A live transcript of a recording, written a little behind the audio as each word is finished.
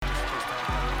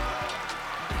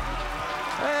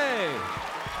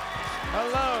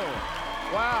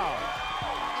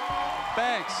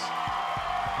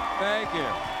Thank you.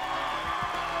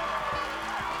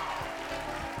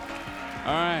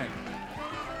 All right.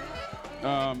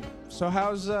 So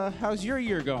how's your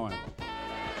year going?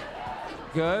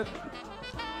 Good.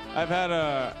 I've had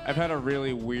a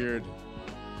really weird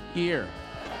year.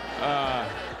 I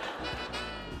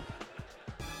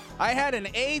had an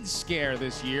AIDS scare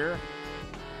this year.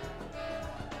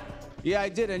 Yeah, I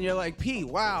did, and you're like, Pete,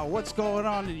 wow, what's going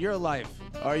on in your life?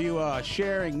 Are you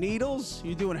sharing needles?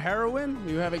 You doing heroin? Are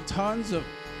you having tons of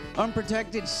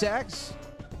unprotected sex?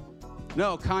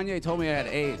 No, Kanye told me I had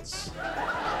AIDS.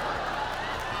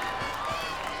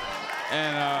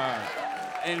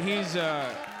 And he's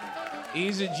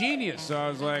a genius, so I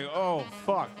was like, oh,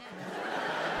 fuck.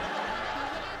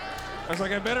 I was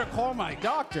like, I better call my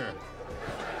doctor.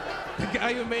 The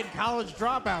guy who made College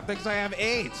Dropout thinks I have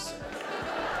AIDS.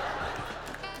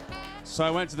 So I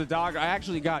went to the doctor. I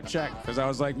actually got checked because I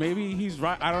was like, maybe he's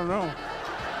right. I don't know.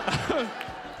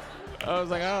 I was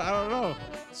like, I don't know.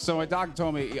 So my doctor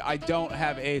told me I don't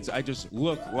have AIDS. I just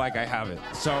look like I have it.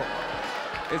 So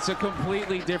it's a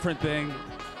completely different thing.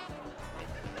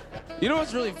 You know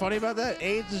what's really funny about that?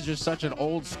 AIDS is just such an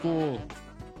old school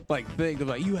thing. They're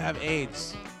like, you have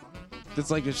AIDS. It's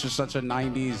just such a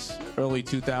 90s, early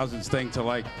 2000s thing to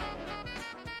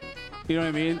you know what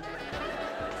I mean?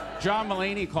 John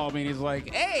Mulaney called me and he's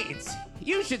like, AIDS,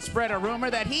 you should spread a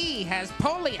rumor that he has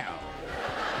polio.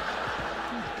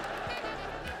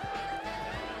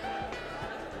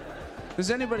 Does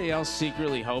anybody else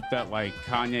secretly hope that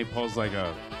Kanye pulls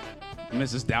a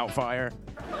Mrs. Doubtfire?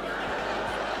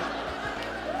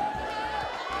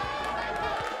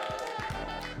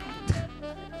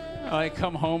 I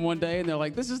come home one day and they're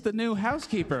like, this is the new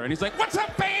housekeeper. And he's like, what's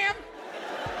up, Bam?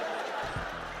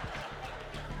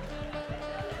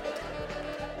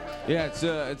 Yeah, it's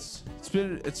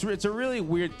a really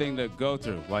weird thing to go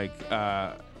through.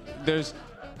 Because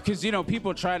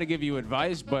people try to give you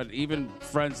advice, but even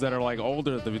friends that are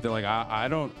older, they're like, I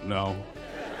don't know.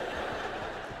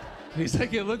 He's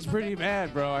like, it looks pretty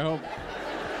bad, bro. I hope.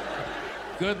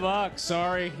 Good luck.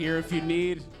 Sorry. Here if you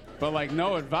need, but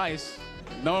no advice.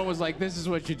 No one was like, this is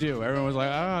what you do. Everyone was like,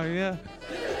 oh yeah.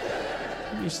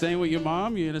 You staying with your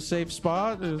mom? You in a safe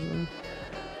spot?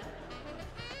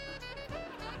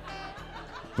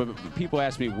 But people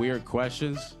ask me weird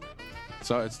questions,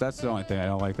 so that's the only thing I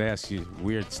don't like. They ask you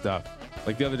weird stuff.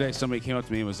 The other day, somebody came up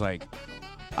to me and was like,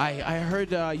 I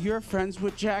heard you're friends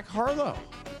with Jack Harlow.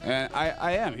 And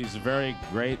I am. He's a very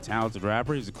great, talented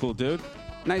rapper. He's a cool dude.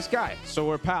 Nice guy. So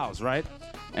we're pals, right?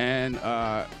 And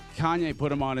Kanye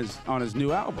put him on his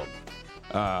new album.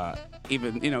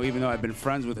 Even though I've been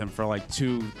friends with him for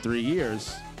 2-3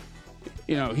 years,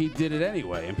 he did it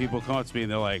anyway. And people come up to me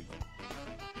and they're like,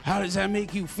 how does that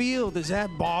make you feel? Does that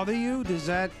bother you? Does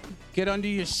that get under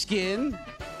your skin?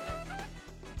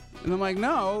 And I'm like,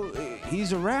 no,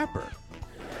 he's a rapper.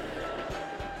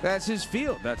 That's his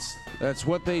field. That's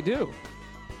what they do.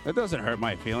 That doesn't hurt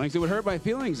my feelings. It would hurt my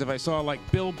feelings if I saw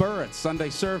Bill Burr at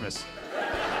Sunday service.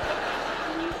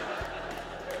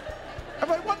 I'm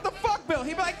like, what the fuck, Bill?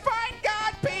 He'd be like, find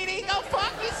God, Petey. Go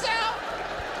fuck yourself.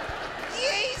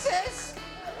 Jesus.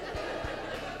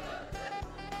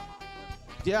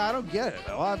 Yeah, I don't get it.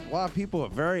 A lot of people are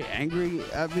very angry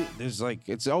at me. There's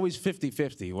it's always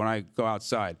 50-50 when I go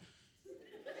outside.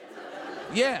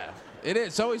 Yeah, it is.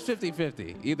 It's always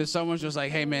 50-50. Either someone's just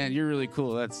like, hey man, you're really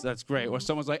cool. That's great. Or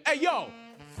someone's like, hey yo,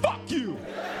 fuck you.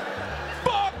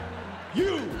 Fuck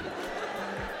you.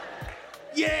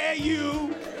 Yeah,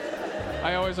 you.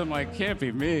 I always am like, can't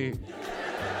be me.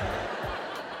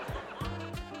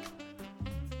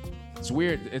 It's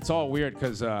weird. It's all weird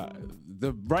because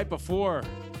right before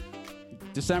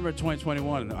December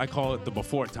 2021, I call it the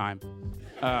before time.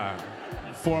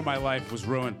 Before my life was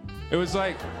ruined. It was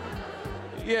it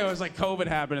was COVID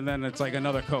happened, and then it's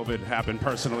another COVID happened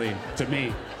personally to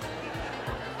me.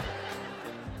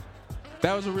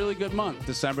 That was a really good month,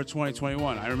 December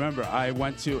 2021. I remember I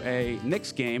went to a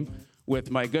Knicks game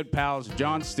with my good pals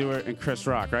Jon Stewart and Chris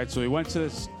Rock, right? So we went to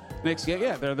this Knicks game.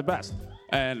 Yeah, they're the best.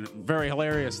 And very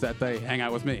hilarious that they hang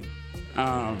out with me.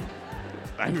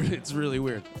 It's really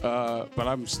weird, but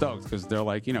I'm stoked because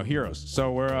they're heroes.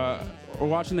 So we're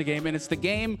watching the game, and it's the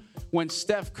game when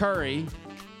Steph Curry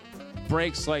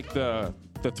breaks the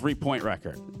 3-point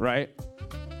record, right?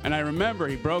 And I remember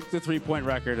he broke the 3-point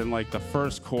record in the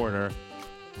first quarter,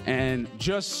 and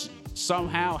just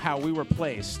somehow how we were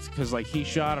placed, because he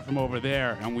shot it from over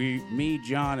there, and me,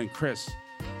 John, and Chris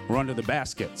were under the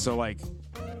basket. So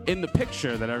in the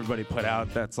picture that everybody put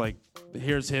out, that's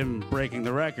here's him breaking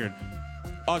the record.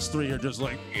 Us three are just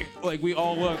we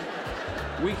all look.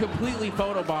 We completely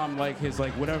photobombed his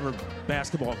whatever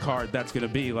basketball card that's going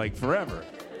to be like forever.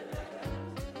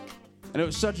 And it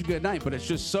was such a good night, but it's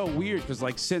just so weird because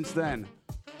like since then,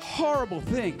 horrible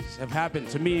things have happened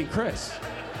to me and Chris.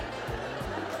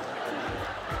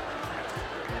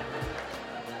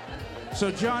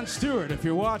 So Jon Stewart, if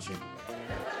you're watching,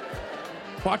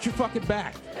 watch your fucking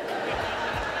back.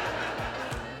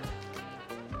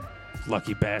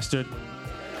 Lucky bastard.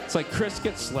 It's like Chris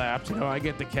gets slapped, I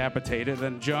get decapitated,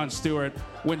 then Jon Stewart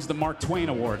wins the Mark Twain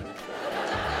Award.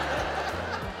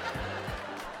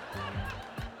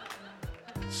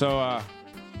 So, I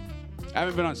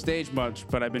haven't been on stage much,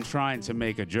 but I've been trying to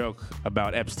make a joke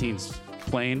about Epstein's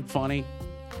plane funny.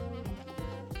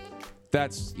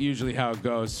 That's usually how it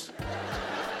goes.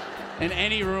 In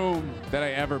any room that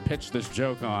I ever pitch this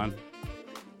joke on.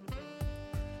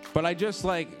 But I just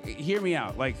hear me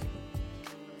out.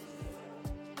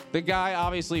 The guy,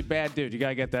 obviously bad dude. You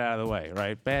gotta get that out of the way,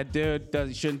 right? Bad dude,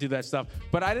 he shouldn't do that stuff.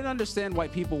 But I didn't understand why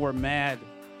people were mad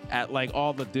at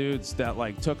all the dudes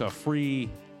that took a free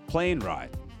plane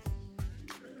ride.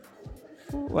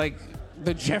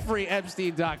 The Jeffrey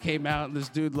Epstein doc came out and this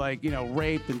dude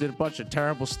raped and did a bunch of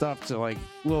terrible stuff to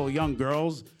little young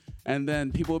girls. And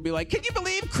then people would be like, can you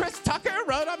believe Chris Tucker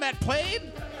rode on that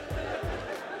plane?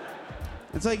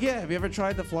 It's yeah, have you ever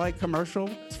tried to fly commercial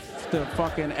to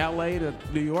fucking LA to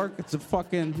New York? It's a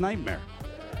fucking nightmare.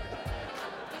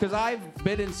 Because I've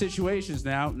been in situations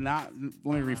now, let me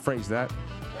rephrase that.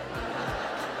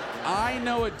 I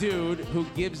know a dude who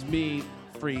gives me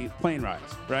free plane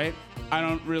rides, right? I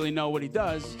don't really know what he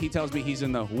does. He tells me he's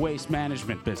in the waste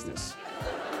management business.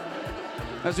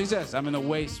 That's what he says. I'm in the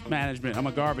waste management. I'm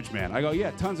a garbage man. I go, yeah,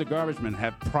 tons of garbage men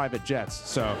have private jets.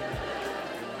 So,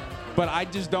 but I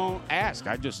just don't ask.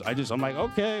 I'm like,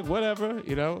 okay, whatever,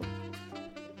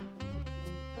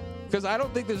 Because I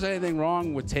don't think there's anything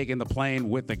wrong with taking the plane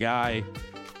with the guy.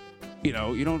 You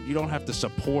don't have to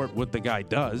support what the guy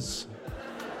does.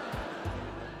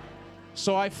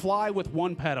 So I fly with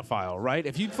one pedophile, right?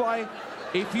 If you fly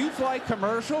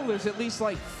commercial, there's at least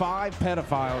 5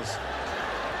 pedophiles.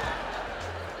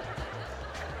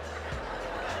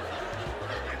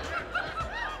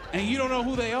 And you don't know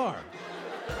who they are.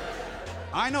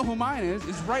 I know who mine is.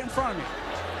 It's right in front of me.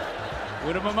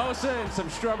 With a mimosa and some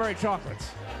strawberry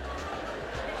chocolates.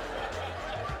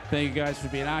 Thank you guys for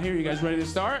being out here. You guys ready to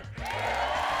start?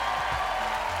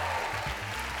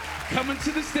 Coming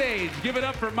to the stage, give it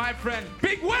up for my friend,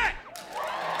 Big Wet!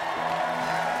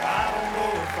 I don't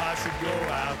know if I should go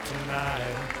out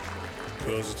tonight,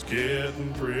 'cause it's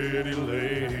getting pretty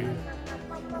late.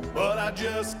 But I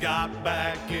just got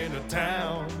back into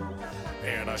town,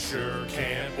 and I sure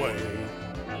can't wait.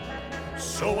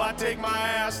 So I take my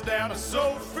ass down to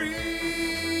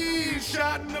Sophie's,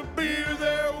 shotting a beer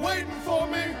there waiting for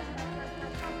me.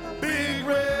 Big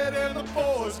Red and the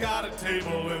boys got a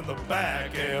table in the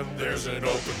back, and there's an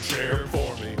open chair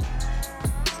for me.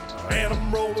 And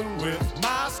I'm rolling with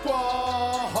my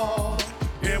squad,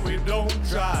 and we don't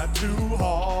try too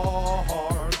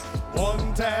hard.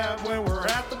 One tab when we're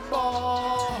at the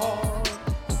bar,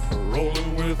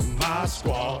 rolling with my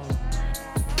squad.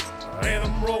 And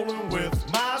I'm rolling with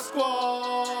my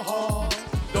squad.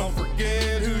 Don't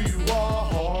forget who you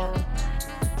are.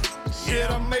 Shit,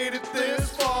 I made it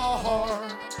this far.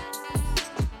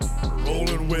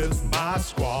 Rolling with my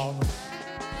squad.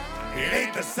 It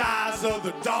ain't the size of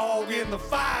the dog in the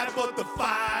fight, but the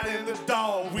fight in the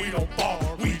dog. We don't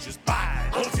bark, we just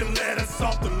bite. Once you let us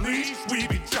off the leash, we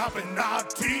be chopping our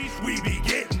teeth. We be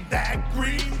getting that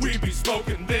green, we be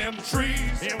smoking them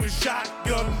trees. And we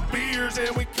shotgun beers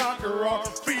and we conquer our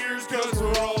fears, 'cause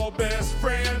we're all best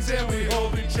friends and we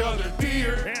hold each other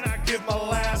dear. And I give my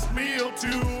last meal to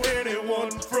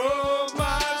anyone from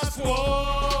my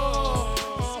squad.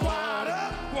 Squad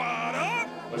up, squad up.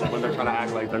 When they're trying to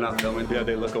act like they're not filming, yeah,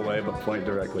 they look away but point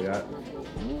directly at.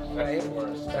 Right?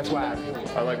 That's why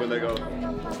I like when they go,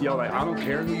 yo, I don't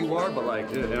care who you are, but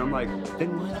and I'm like,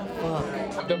 then why the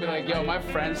fuck? they'll be like, yo, my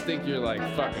friends think you're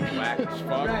fucking whack as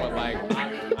fuck, but I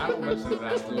don't listen to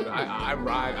that dude. I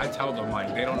ride, I tell them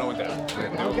they don't know what they're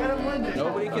doing.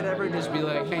 Nobody could ever just be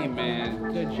like, hey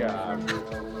man, good job.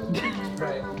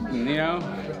 Right.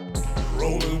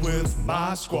 Rolling with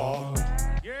my squad.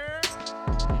 Yeah.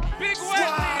 Big Wet,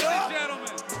 ladies and gentlemen.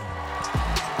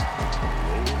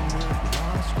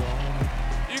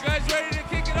 You guys ready to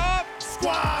kick it off?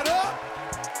 Squad up!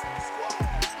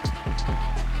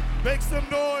 Make some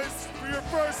noise for your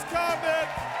first comment.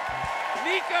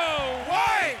 Nico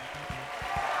White.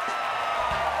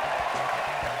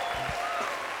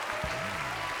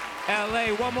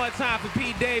 LA, one more time for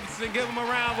Pete Davidson. Give him a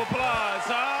round of applause,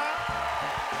 huh?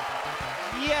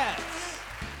 Yes.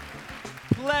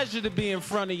 pleasure to be in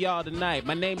front of y'all tonight.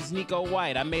 My name is Nico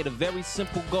White. I made a very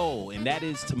simple goal, and that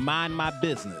is to mind my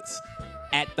business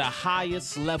at the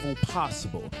highest level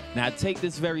possible. Now, I take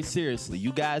this very seriously.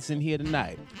 You guys in here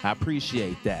tonight, I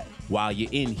appreciate that while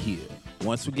you're in here.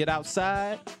 Once we get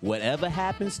outside, whatever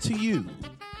happens to you,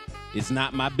 it's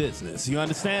not my business. You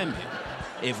understand me?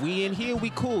 If we in here,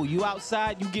 we cool. You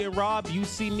outside, you get robbed, you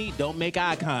see me, don't make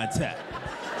eye contact.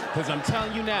 Because I'm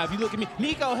telling you now, if you look at me,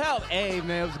 Nico, help. Hey,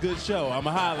 man, it was a good show.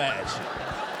 I'ma holla at you.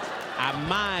 I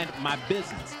mind my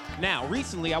business. Now,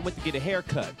 recently, I went to get a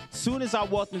haircut. Soon as I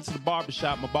walked into the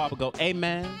barbershop, my barber go, hey,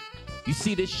 man, you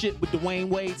see this shit with Dwayne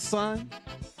Wade's son?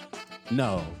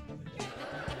 No.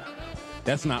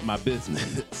 That's not my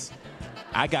business.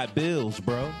 I got bills,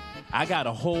 bro. I got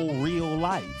a whole real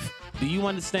life. Do you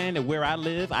understand that where I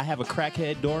live, I have a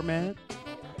crackhead doorman?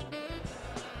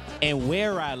 And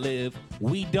where I live,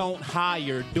 we don't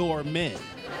hire doormen.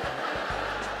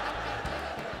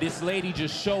 This lady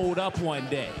just showed up one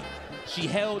day. She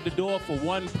held the door for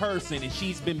one person, and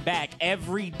she's been back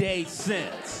every day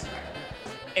since.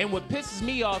 And what pisses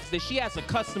me off is that she has a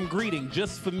custom greeting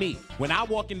just for me. When I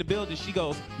walk in the building, she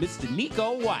goes, Mr.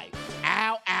 Nico White.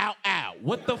 Ow, ow, ow.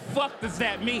 What the fuck does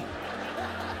that mean?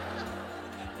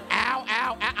 Ow,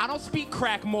 ow, ow. I don't speak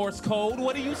crack Morse code.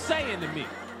 What are you saying to me?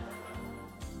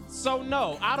 So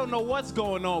no, I don't know what's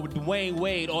going on with Dwayne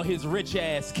Wade or his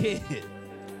rich-ass kid.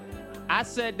 I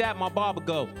said that, my barber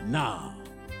go, nah.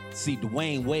 See,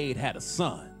 Dwayne Wade had a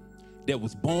son that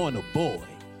was born a boy.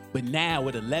 But now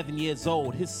at 11 years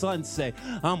old, his son say,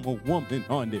 I'm a woman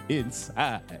on the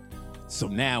inside. So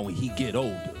now when he get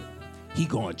older, he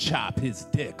gonna chop his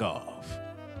dick off.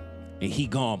 And he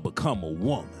gonna become a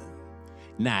woman.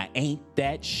 Now, ain't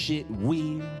that shit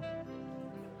weird?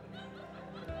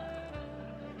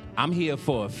 I'm here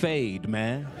for a fade,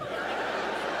 man.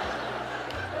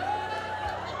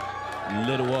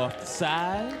 Little off the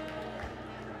side,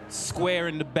 square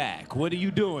in the back. What are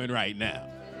you doing right now?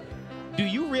 Do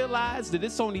you realize that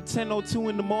it's only 10:02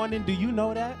 in the morning? Do you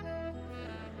know that?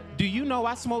 Do you know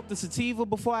I smoked the sativa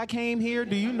before I came here?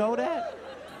 Do you know that?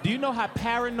 Do you know how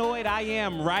paranoid I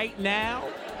am right now?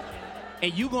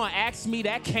 And you gonna ask me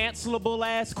that cancelable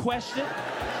ass question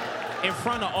in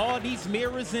front of all these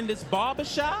mirrors in this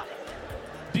barbershop?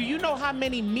 Do you know how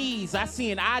many me's I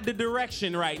see in either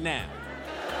direction right now?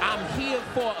 I'm here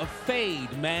for a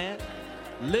fade, man.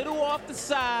 Little off the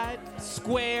side,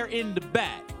 square in the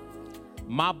back.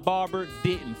 My barber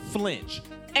didn't flinch.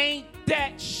 Ain't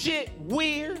that shit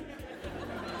weird?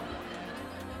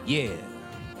 Yeah.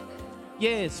 Yeah,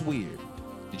 it's weird.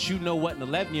 Did you know what an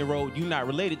 11-year-old you not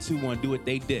related to want to do with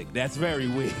they dick? That's very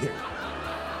weird.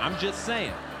 I'm just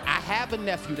saying. I have a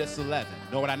nephew that's 11.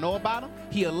 Know what I know about him?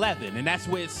 He 11, and that's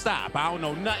where it stopped. I don't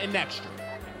know nothing extra.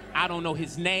 I don't know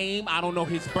his name. I don't know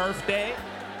his birthday.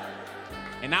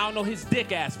 And I don't know his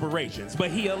dick aspirations,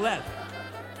 but he 11.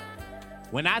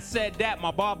 When I said that,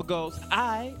 my barber goes, all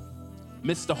right,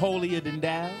 Mr. Holier Than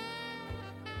Thou,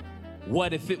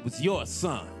 what if it was your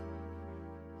son?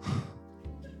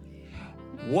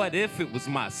 What if it was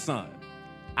my son?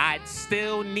 I'd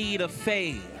still need a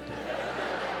fade.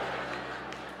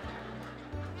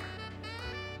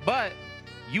 But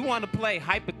you want to play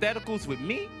hypotheticals with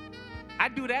me? I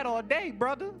do that all day,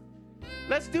 brother.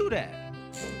 Let's do that.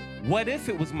 What if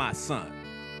it was my son?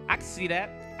 I can see that.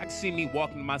 I can see me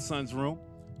walking to my son's room,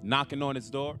 knocking on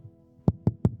his door.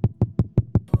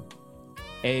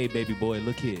 Hey, baby boy,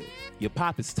 look here. Your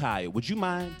pop is tired. Would you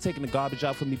mind taking the garbage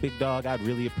out for me, big dog? I'd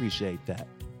really appreciate that.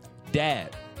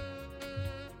 Dad.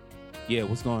 Yeah,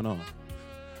 what's going on?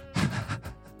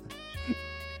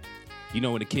 You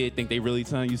know when a kid think they really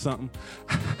telling you something?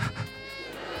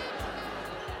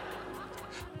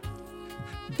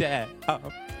 Dad,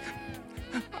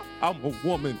 I'm a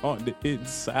woman on the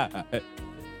inside.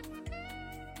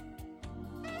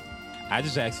 I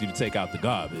just asked you to take out the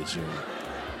garbage.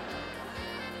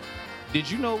 Did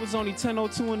you know it was only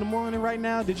 10:02 in the morning right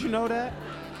now? Did you know that?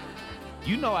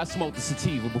 You know I smoked the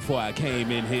sativa before I came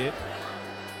in here.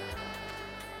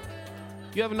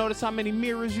 You ever notice how many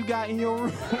mirrors you got in your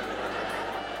room?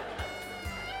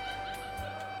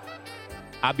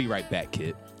 I'll be right back,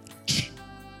 kid.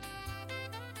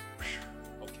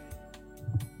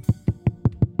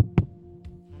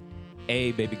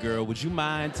 Hey, baby girl, would you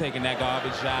mind taking that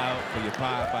garbage out for your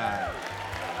Popeye?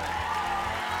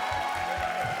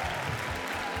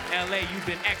 LA, you've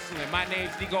been excellent. My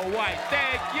name's Nico White.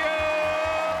 Thank you!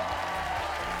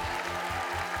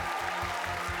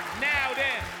 Now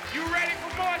then, you ready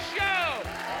for more show?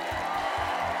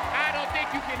 I don't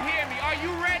think you can hear me. Are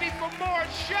you ready for more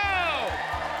show?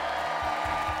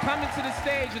 Coming to the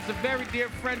stage is a very dear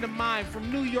friend of mine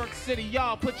from New York City.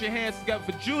 Y'all put your hands together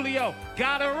for Julio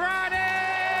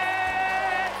Gattarati!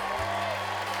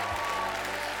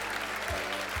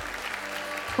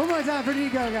 One more time for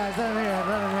Nico, guys. Let him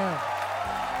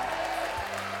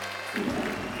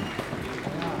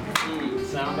hear.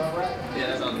 Sound all right? Yeah,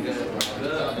 that sounds good.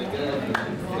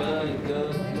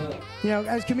 You know,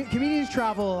 as comedians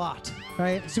travel a lot,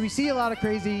 right? So we see a lot of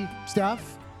crazy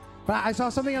stuff. But I saw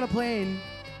something on a plane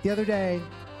the other day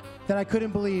that I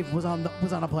couldn't believe was on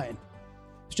a plane.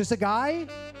 It's just a guy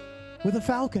with a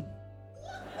falcon.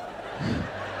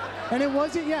 And it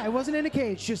wasn't in a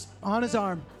cage, just on his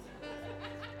arm.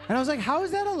 And I was like, how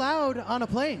is that allowed on a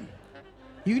plane?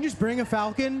 You can just bring a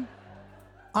falcon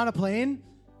on a plane?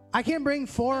 I can't bring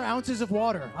 4 ounces of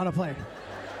water on a plane.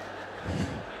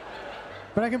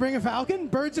 But I can bring a falcon?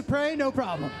 Birds of prey, no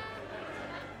problem.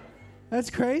 That's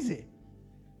crazy.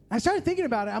 I started thinking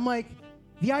about it. I'm like,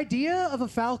 the idea of a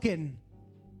falcon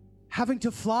having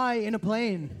to fly in a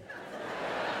plane.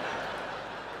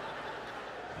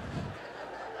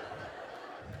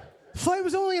 Flight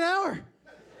was only an hour.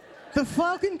 The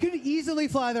falcon could easily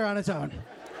fly there on its own.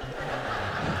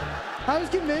 I was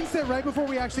convinced that right before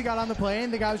we actually got on the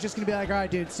plane, the guy was just gonna be like, all right,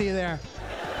 dude, see you there.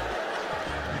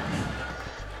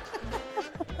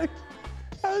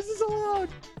 How is this allowed?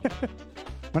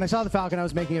 When I saw the falcon, I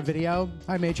was making a video.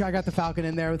 I made sure I got the falcon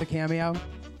in there with a cameo.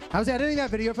 I was editing that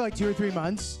video for like 2 or 3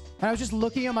 months, and I was just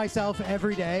looking at myself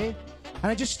every day,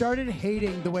 and I just started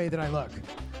hating the way that I look.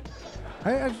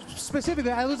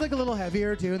 Specifically, I was like a little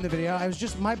heavier too in the video. I was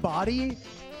just, my body,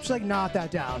 just like not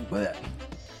that down with it.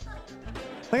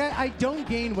 Like I don't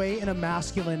gain weight in a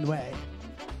masculine way.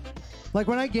 Like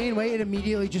when I gain weight, it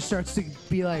immediately just starts to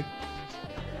be like,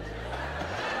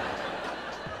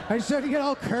 I start to get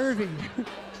all curvy.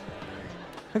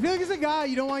 I feel like as a guy,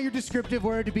 you don't want your descriptive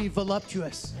word to be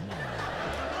voluptuous.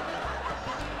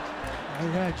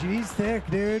 Oh yeah, G's thick,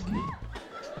 dude.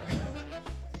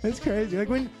 It's crazy. Like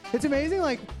when it's amazing,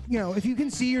 like, you know, if you can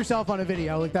see yourself on a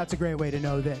video, like that's a great way to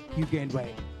know that you've gained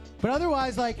weight. But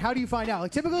otherwise, like, how do you find out?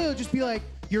 Like typically it'll just be like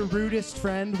your rudest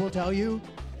friend will tell you.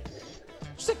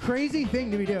 Just a crazy thing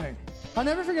to be doing. I'll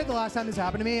never forget the last time this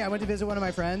happened to me. I went to visit one of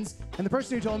my friends, and the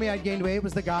person who told me I'd gained weight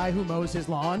was the guy who mows his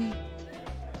lawn.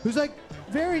 Who's like,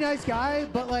 very nice guy,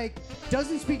 but like,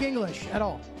 doesn't speak English at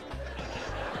all.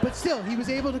 But still, he was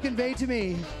able to convey to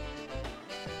me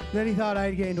that he thought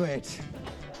I'd gained weight.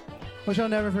 Which I'll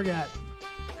never forget.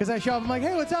 Because I show up, I'm like,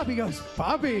 hey, what's up? He goes,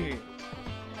 Poppy.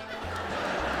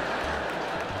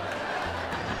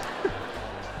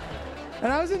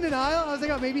 And I was in denial. I was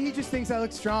like, oh, maybe he just thinks I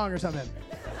look strong or something.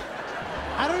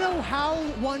 I don't know how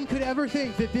one could ever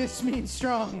think that this means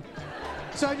strong.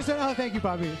 So I just said, oh, thank you,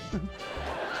 Poppy.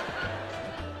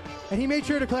 And he made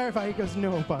sure to clarify. He goes,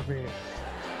 no, Poppy.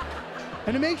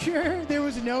 And to make sure there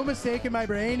was no mistake in my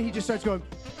brain, he just starts going,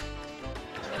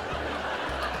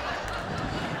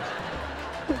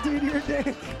 dude, you're a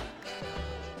dick.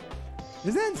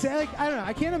 Is that insane? Like, I don't know.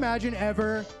 I can't imagine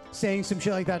ever saying some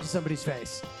shit like that to somebody's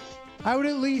face. I would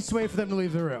at least wait for them to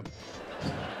leave the room.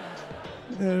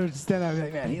 Just then I'd be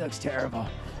like, man, he looks terrible.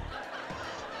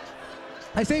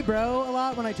 I say bro a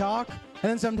lot when I talk, and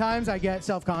then sometimes I get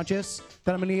self-conscious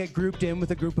that I'm gonna get grouped in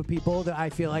with a group of people that I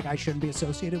feel like I shouldn't be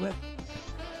associated with.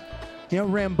 You know,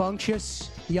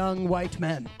 rambunctious young white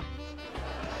men.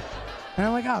 And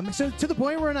I'm like, oh, so to the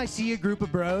point where when I see a group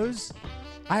of bros,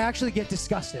 I actually get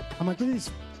disgusted. I'm like, look at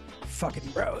these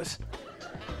fucking bros.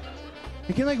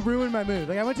 It can like ruin my mood.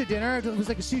 Like I went to dinner, it was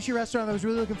like a sushi restaurant that I was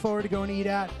really looking forward to going to eat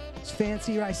at. It's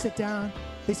fancy, right? I sit down,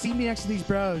 they see me next to these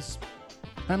bros.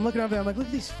 And I'm looking over there, I'm like, look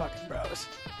at these fucking bros.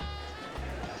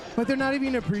 But they're not even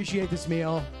gonna appreciate this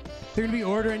meal. They're gonna be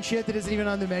ordering shit that isn't even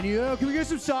on the menu. Oh, can we get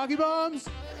some sake bombs?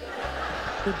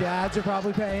 Their dads are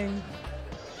probably paying.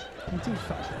 Dude,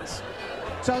 fuck this.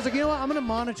 So I was like, you know what? I'm gonna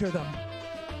monitor them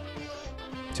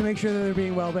to make sure that they're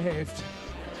being well behaved.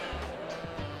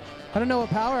 I don't know what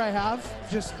power I have,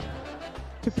 just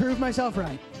to prove myself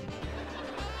right.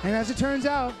 And as it turns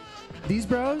out, these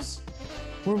bros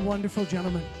were wonderful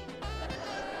gentlemen.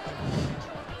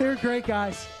 They were great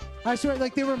guys. I swear,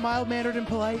 like they were mild-mannered and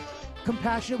polite,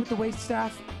 compassionate with the wait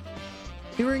staff.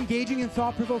 They were engaging in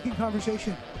thought-provoking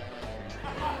conversation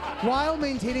while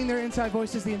maintaining their inside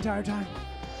voices the entire time.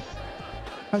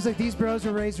 I was like, these bros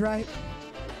were raised right.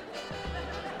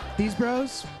 These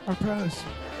bros are pros.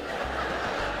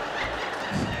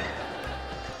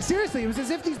 Seriously, it was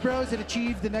as if these bros had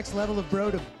achieved the next level of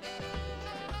brodom,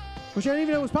 which I didn't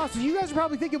even know was possible. You guys are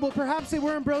probably thinking, well, perhaps they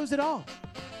weren't bros at all.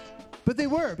 But they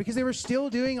were, because they were still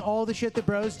doing all the shit that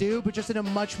bros do, but just in a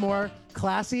much more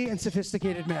classy and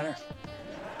sophisticated manner.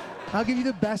 I'll give you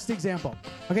the best example.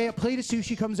 Okay, a plate of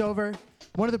sushi comes over.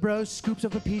 One of the bros scoops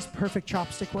up a piece, perfect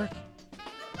chopstick work.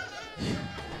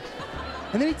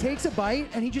 And then he takes a bite,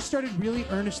 and he just started really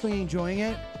earnestly enjoying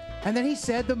it. And then he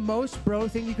said the most bro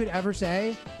thing you could ever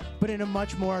say, but in a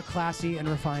much more classy and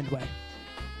refined way.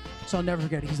 So I'll never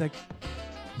forget it. He's like,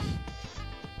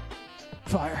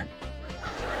 fire.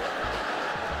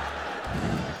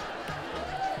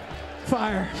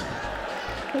 Fire.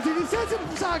 Dude, he said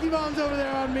some sake bombs over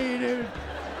there on me, dude.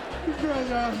 These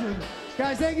bros are awesome.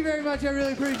 Guys, thank you very much. I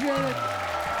really appreciate it.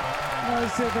 That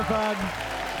was super fun.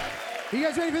 Are you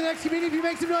guys ready for the next comedian? If you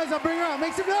make some noise, I'll bring her out.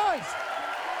 Make some noise!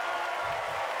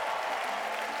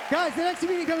 Guys, the next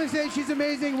comedian coming to stage, she's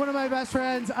amazing. One of my best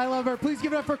friends. I love her. Please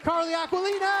give it up for Carly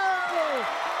Aquilino!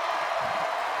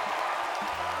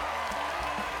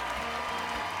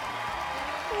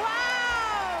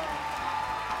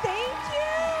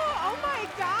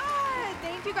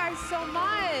 So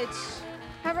much.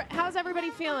 How's everybody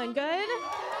feeling? Good?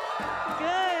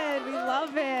 Good. We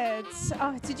love it.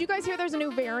 Oh, did you guys hear there's a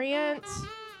new variant?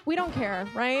 We don't care,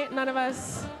 right? None of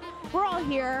us. We're all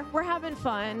here. We're having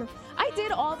fun. I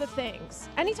did all the things.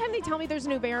 Anytime they tell me there's a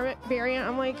new variant,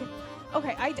 I'm like,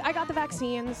 okay, I got the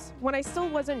vaccines when I still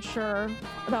wasn't sure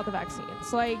about the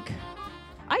vaccines. Like,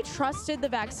 I trusted the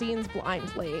vaccines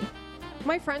blindly.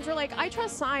 My friends were like, I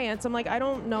trust science. I'm like, I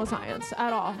don't know science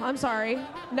at all. I'm sorry.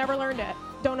 Never learned it.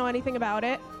 Don't know anything about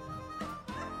it.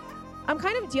 I'm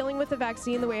kind of dealing with the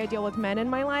vaccine the way I deal with men in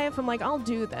my life. I'm like, I'll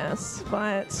do this,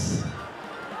 but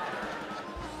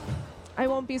I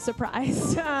won't be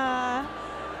surprised if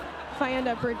I end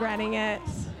up regretting it.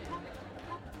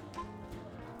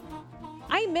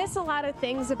 I miss a lot of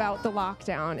things about the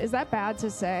lockdown. Is that bad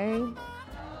to say?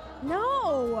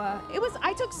 No,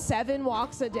 I took 7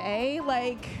 walks a day.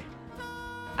 Like,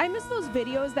 I miss those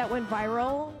videos that went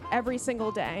viral every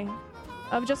single day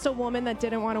of just a woman that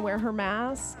didn't want to wear her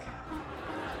mask.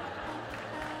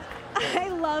 I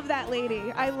love that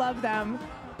lady. I love them.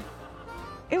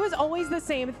 It was always the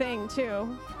same thing,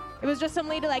 too. It was just some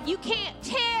lady like, you can't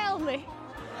tell me.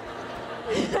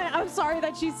 I'm sorry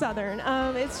that she's Southern.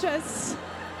 It's just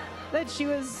that she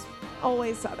was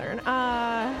always Southern.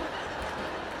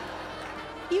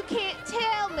 You can't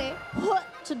tell me what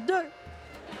to do.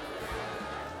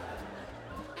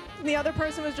 The other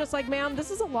person was just like, ma'am,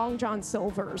 this is a Long John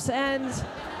Silver's, and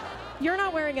you're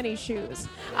not wearing any shoes.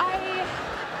 I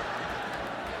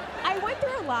went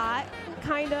through a lot,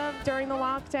 kind of, during the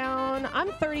lockdown.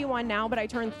 I'm 31 now, but I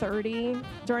turned 30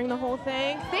 during the whole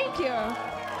thing. Thank you.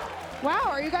 Wow,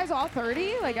 are you guys all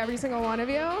 30? Like, every single one of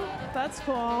you? That's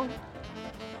cool.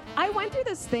 I went through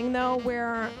this thing, though,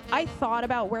 where I thought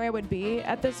about where I would be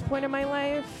at this point in my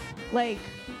life. Like,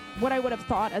 what I would have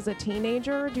thought as a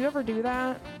teenager. Do you ever do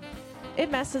that?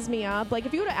 It messes me up. Like,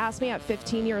 if you would have asked me at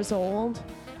 15 years old,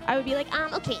 I would be like,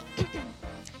 okay.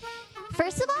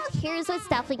 First of all, here's what's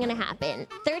definitely gonna happen.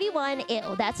 31,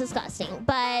 ew, that's disgusting.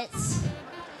 But,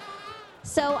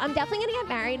 so I'm definitely gonna get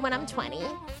married when I'm 20.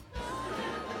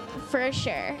 For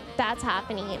sure, that's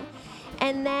happening.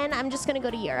 And then I'm just gonna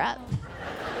go to Europe.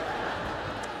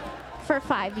 For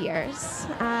 5 years,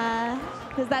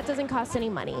 because that doesn't cost any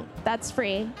money. That's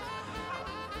free.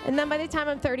 And then by the time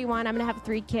I'm 31, I'm gonna have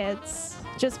 3 kids.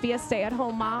 Just be a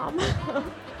stay-at-home mom.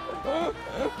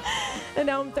 And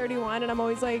now I'm 31, and I'm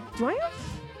always like, do I have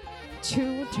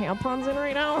 2 tampons in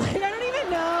right now? Like, I don't even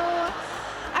know.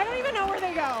 I don't even know where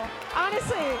they go.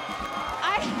 Honestly,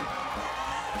 I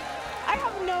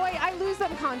have no idea. I lose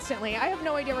them constantly. I have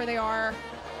no idea where they are.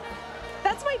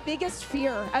 That's my biggest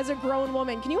fear as a grown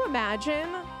woman. Can you imagine?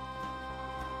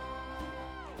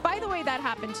 By the way, that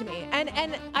happened to me. And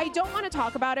I don't want to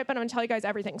talk about it, but I'm going to tell you guys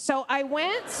everything. So I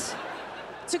went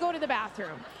to go to the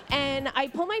bathroom, and I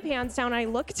pulled my pants down, and I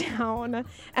looked down,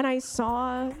 and I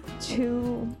saw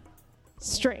 2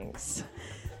 strings.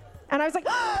 And I was like,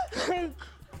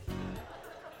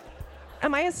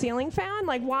 am I a ceiling fan?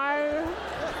 Like, why?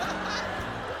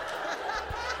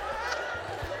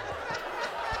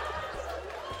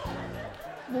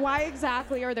 Why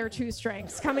exactly are there 2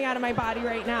 strings coming out of my body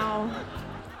right now?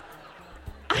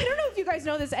 I don't know if you guys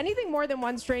know this. Anything more than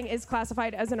 1 string is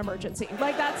classified as an emergency.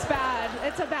 Like, that's bad.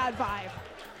 It's a bad vibe.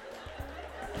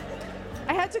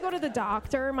 I had to go to the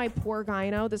doctor. My poor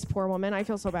gyno, this poor woman. I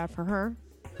feel so bad for her.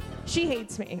 She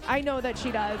hates me. I know that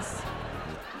she does.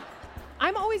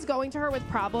 I'm always going to her with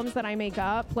problems that I make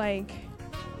up. Like,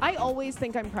 I always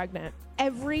think I'm pregnant.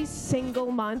 Every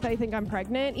single month I think I'm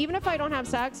pregnant. Even if I don't have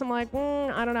sex, I'm like,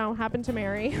 I don't know, happened to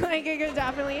Mary. Like, it could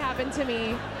definitely happen to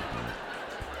me.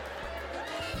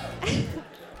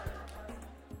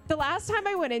 The last time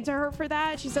I went into her for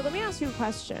that, she said, let me ask you a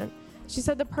question. She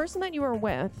said, the person that you were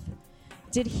with,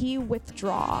 did he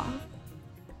withdraw?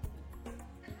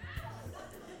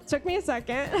 Took me a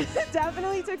second.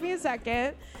 Definitely took me a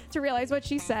second to realize what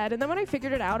she said. And then when I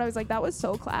figured it out, I was like, that was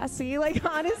so classy. Like,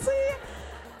 honestly,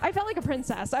 I felt like a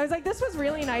princess. I was like, this was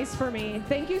really nice for me.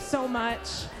 Thank you so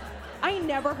much. I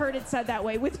never heard it said that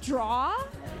way. Withdraw?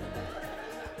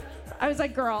 I was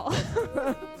like, girl,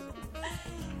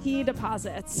 he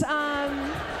deposits.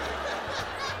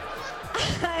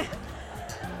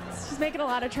 She's making a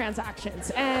lot of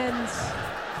transactions, and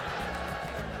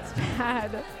it's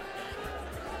bad.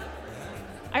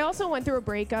 I also went through a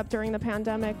breakup during the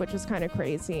pandemic, which was kind of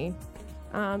crazy.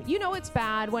 You know it's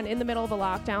bad when in the middle of a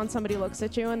lockdown, somebody looks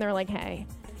at you and they're like, hey,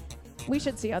 we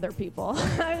should see other people.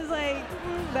 I was like,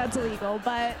 that's illegal,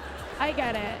 but I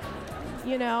get it,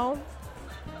 you know?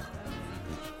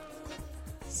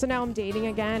 So now I'm dating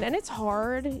again, and it's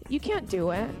hard. You can't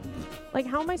do it. Like,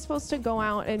 how am I supposed to go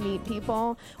out and meet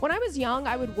people? When I was young,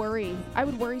 I would worry. I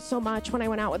would worry so much when I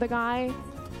went out with a guy.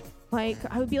 Like,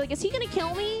 I would be like, is he gonna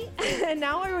kill me? And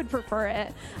now I would prefer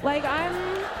it. Like,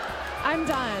 I'm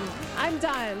done. I'm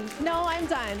done. No, I'm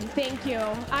done. Thank you.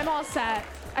 I'm all set.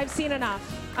 I've seen enough.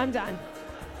 I'm done.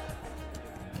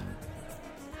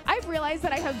 I've realized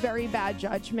that I have very bad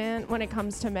judgment when it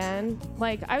comes to men.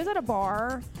 Like, I was at a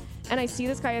bar, and I see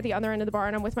this guy at the other end of the bar,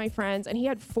 and I'm with my friends, and he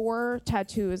had 4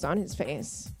 tattoos on his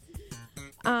face.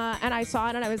 And I saw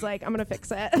it, and I was like, I'm gonna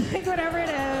fix it. Like, whatever it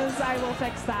is, I will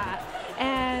fix that.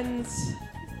 And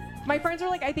my friends were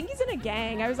like, I think he's in a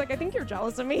gang. I was like, I think you're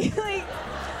jealous of me.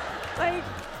 like,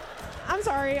 I'm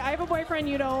sorry, I have a boyfriend,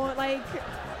 you don't. Like,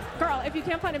 girl, if you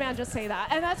can't find a man, just say that.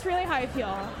 And that's really how I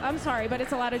feel. I'm sorry, but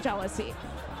it's a lot of jealousy.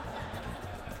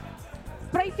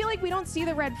 But I feel like we don't see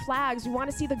the red flags. We want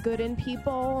to see the good in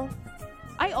people.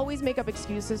 I always make up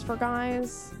excuses for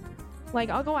guys.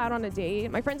 Like, I'll go out on a date.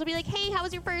 My friends will be like, hey, how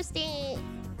was your first date?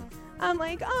 I'm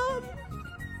like,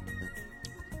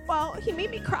 well, he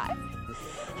made me cry.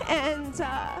 And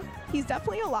he's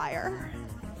definitely a liar.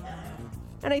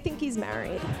 And I think he's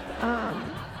married.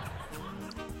 And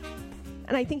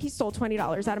I think he stole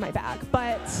 $20 out of my bag.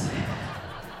 But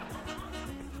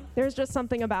there's just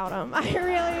something about him. I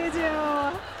really do.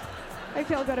 I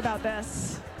feel good about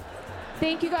this.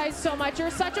 Thank you guys so much.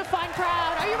 You're such a fun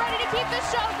crowd. Are you ready to keep this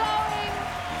show going?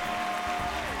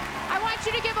 I want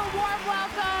you to give a warm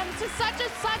welcome to such a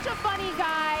funny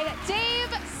guy, Dave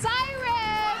Cyrus.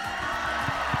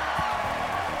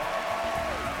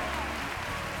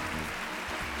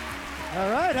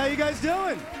 All right, how you guys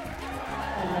doing?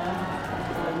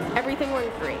 Everything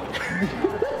went great.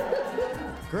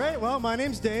 Great, well, my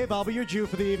name's Dave. I'll be your Jew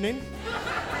for the evening.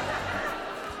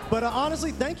 But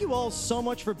honestly, thank you all so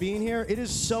much for being here. It is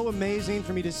so amazing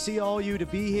for me to see all you, to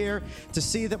be here, to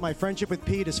see that my friendship with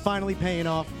Pete is finally paying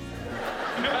off.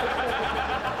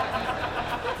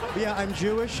 Yeah, I'm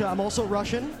Jewish. I'm also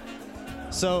Russian.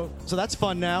 So that's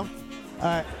fun now.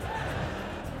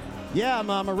 Yeah, I'm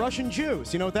a Russian Jew.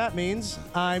 So you know what that means?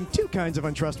 I'm 2 kinds of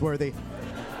untrustworthy.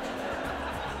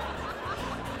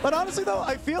 But honestly, though,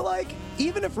 I feel like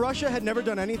even if Russia had never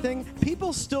done anything,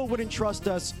 people still wouldn't trust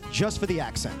us just for the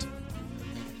accent.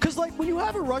 Because, like, when you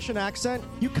have a Russian accent,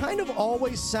 you kind of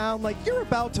always sound like you're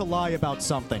about to lie about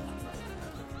something.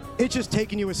 It's just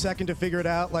taking you a second to figure it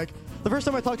out. Like, the first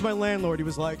time I talked to my landlord, he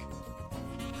was like,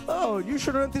 oh, you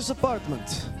should rent this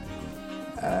apartment.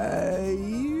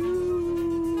 You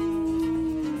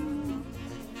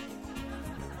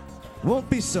won't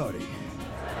be sorry.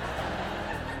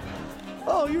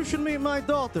 Oh, you should meet my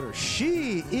daughter.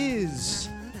 She is...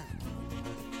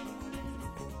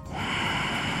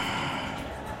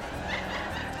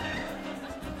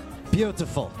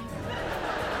 beautiful.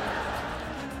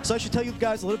 So I should tell you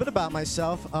guys a little bit about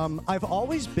myself. I've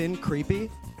always been creepy.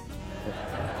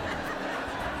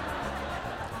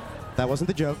 That wasn't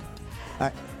the joke.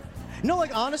 No,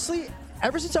 like, honestly,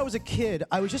 ever since I was a kid,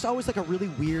 I was just always like a really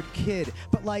weird kid.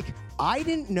 But like, I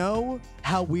didn't know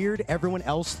how weird everyone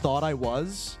else thought I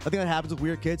was. I think that happens with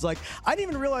weird kids. Like, I didn't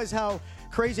even realize how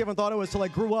crazy everyone thought I was till I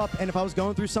grew up, and if I was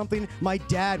going through something, my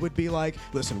dad would be like,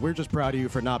 listen, we're just proud of you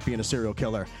for not being a serial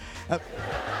killer. Like,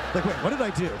 wait, what did I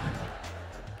do?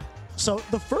 So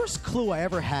the first clue I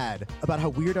ever had about how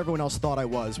weird everyone else thought I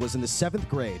was in the 7th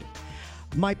grade.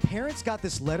 My parents got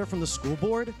this letter from the school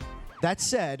board that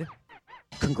said,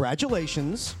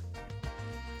 congratulations,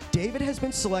 David has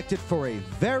been selected for a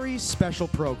very special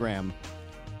program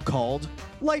called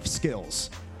Life Skills.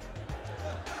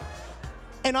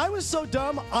 And I was so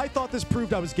dumb, I thought this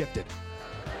proved I was gifted.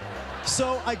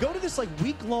 So I go to this like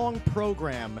week-long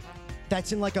program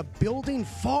that's in like a building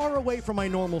far away from my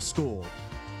normal school.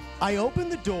 I open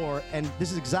the door, and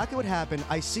this is exactly what happened.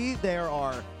 I see there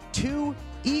are 2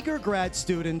 eager grad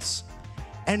students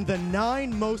and the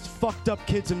 9 most fucked up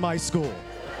kids in my school.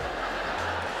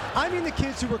 I mean the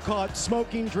kids who were caught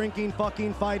smoking, drinking,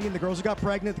 fucking, fighting, the girls who got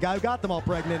pregnant, the guy who got them all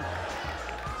pregnant,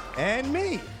 and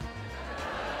me.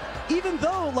 Even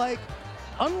though, like,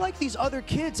 unlike these other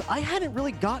kids, I hadn't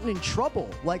really gotten in trouble.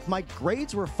 Like, my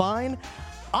grades were fine.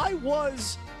 I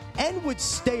was and would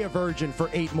stay a virgin for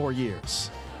 8 more years.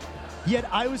 Yet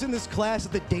I was in this class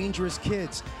of the dangerous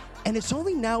kids. And it's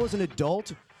only now as an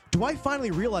adult do I finally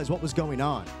realize what was going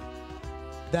on.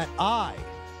 That I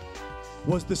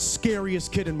was the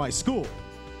scariest kid in my school.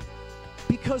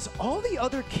 Because all the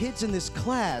other kids in this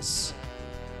class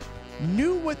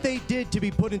knew what they did to be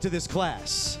put into this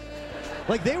class.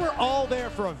 Like, they were all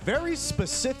there for a very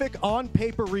specific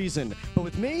on-paper reason. But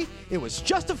with me, it was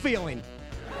just a feeling.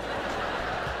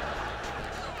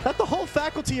 That the whole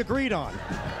faculty agreed on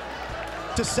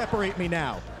to separate me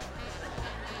now.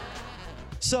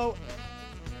 So,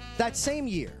 that same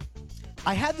year,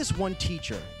 I had this one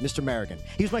teacher, Mr. Merrigan.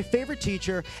 He was my favorite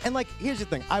teacher, and like, here's the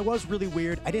thing. I was really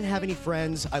weird. I didn't have any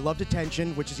friends. I loved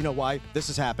attention, which is, you know, why this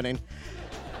is happening.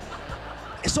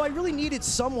 So I really needed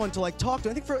someone to like talk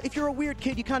to. I think if you're a weird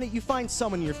kid, you find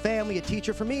someone in your family, a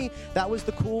teacher. For me, that was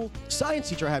the cool science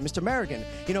teacher I had, Mr. Merrigan.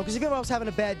 You know, because if I was having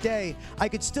a bad day, I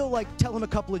could still like tell him a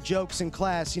couple of jokes in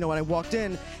class. You know, when I walked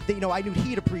in, that, you know, I knew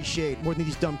he'd appreciate more than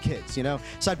these dumb kids. You know,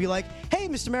 so I'd be like, "Hey,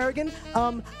 Mr. Merrigan,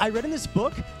 I read in this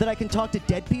book that I can talk to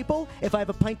dead people if I have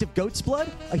a pint of goat's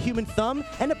blood, a human thumb,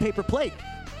 and a paper plate.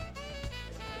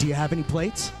 Do you have any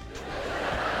plates?"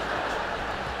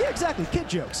 Yeah, exactly. Kid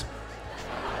jokes.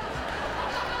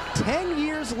 10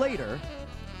 years later,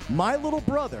 my little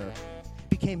brother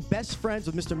became best friends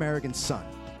with Mr. Merrigan's son.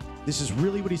 This is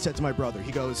really what he said to my brother.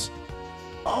 He goes,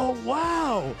 "Oh,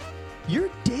 wow, you're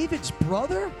David's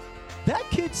brother? That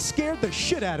kid scared the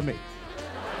shit out of me."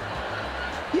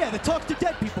 Yeah, the talks to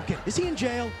dead people kid. Is he in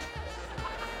jail?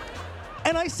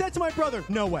 And I said to my brother,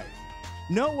 "No way.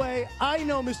 No way. I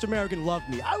know Mr. Merrigan loved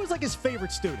me. I was like his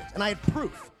favorite student, and I had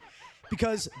proof."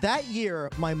 Because that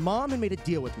year, my mom had made a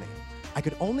deal with me. I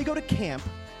could only go to camp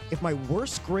if my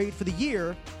worst grade for the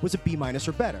year was a B-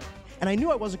 or better. And I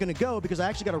knew I wasn't going to go because I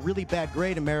actually got a really bad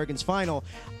grade in Merrigan's final.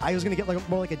 I was going to get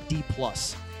more like a D+.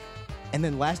 And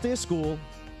then last day of school,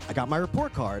 I got my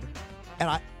report card, and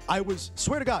I was,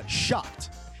 swear to God, shocked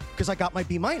because I got my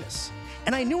B-.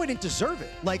 And I knew I didn't deserve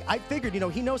it. Like, I figured, you know,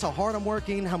 he knows how hard I'm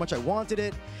working, how much I wanted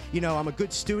it. You know, I'm a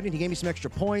good student. He gave me some extra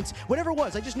points. Whatever it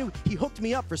was, I just knew he hooked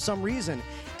me up for some reason.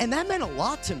 And that meant a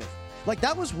lot to me. Like,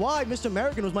 that was why Mr.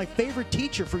 Merrigan was my favorite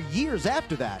teacher for years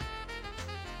after that.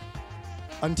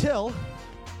 Until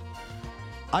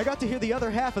I got to hear the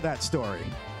other half of that story.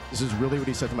 This is really what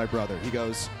he said to my brother. He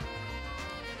goes,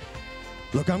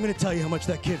 "Look, I'm going to tell you how much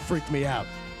that kid freaked me out.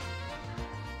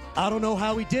 I don't know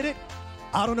how he did it.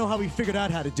 I don't know how he figured out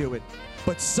how to do it.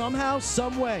 But somehow,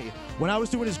 some way, when I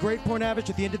was doing his grade point average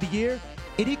at the end of the year,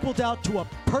 it equaled out to a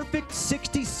perfect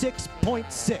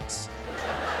 66.6.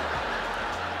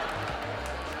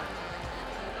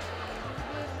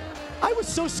 I was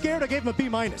so scared I gave him a B-.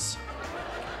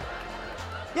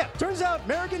 Yeah, turns out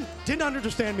Merrigan didn't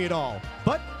understand me at all,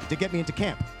 but it did get me into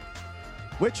camp.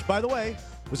 Which, by the way,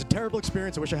 was a terrible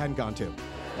experience I wish I hadn't gone to.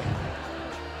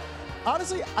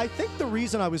 Honestly, I think the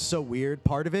reason I was so weird,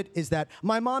 part of it, is that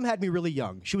my mom had me really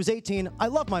young. She was 18. I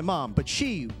love my mom, but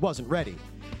she wasn't ready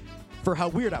for how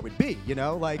weird I would be, you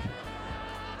know? Like,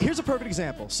 here's a perfect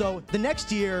example. So the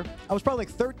next year, I was probably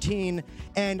like 13,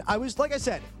 and I was, like I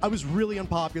said, I was really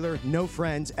unpopular, no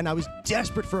friends, and I was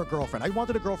desperate for a girlfriend. I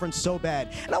wanted a girlfriend so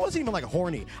bad, and I wasn't even like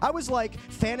horny. I was like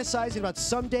fantasizing about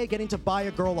someday getting to buy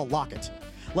a girl a locket.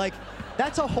 Like,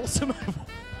 that's how wholesome I was.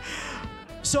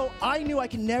 So I knew I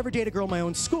could never date a girl in my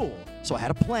own school, so I had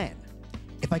a plan.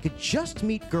 If I could just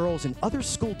meet girls in other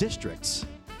school districts,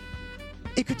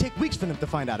 it could take weeks for them to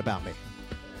find out about me.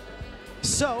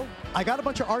 So I got a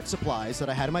bunch of art supplies that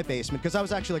I had in my basement because I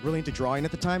was actually like really into drawing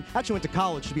at the time. I actually went to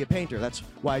college to be a painter. That's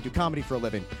why I do comedy for a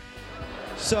living.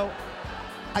 So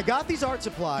I got these art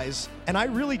supplies, and I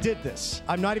really did this.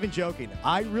 I'm not even joking.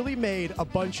 I really made a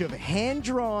bunch of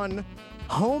hand-drawn,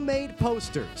 homemade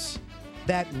posters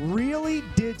that really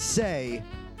did say,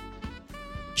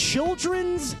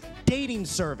 "Children's Dating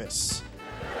Service."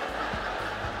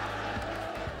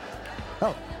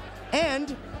 Oh,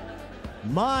 and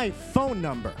my phone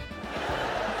number.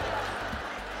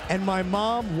 And my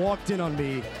mom walked in on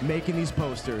me making these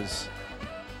posters.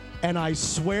 And I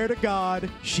swear to God,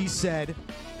 she said,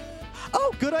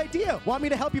 "Oh, good idea. Want me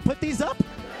to help you put these up?"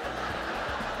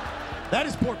 That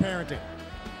is poor parenting.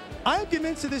 I'm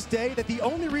convinced to this day that the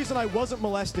only reason I wasn't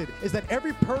molested is that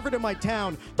every pervert in my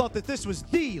town thought that this was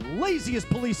the laziest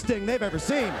police sting they've ever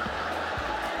seen.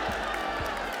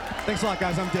 Thanks a lot,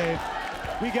 guys. I'm Dave.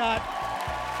 We got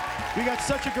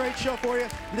such a great show for you.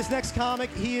 This next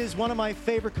comic, he is one of my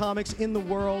favorite comics in the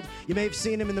world. You may have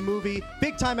seen him in the movie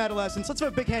Big Time Adolescence. Let's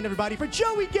have a big hand, everybody, for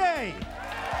Joey Gay.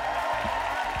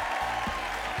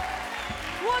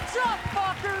 What's up,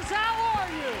 fuckers? How are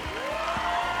you?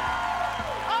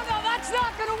 Oh, no, that's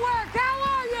not gonna work. How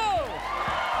are you?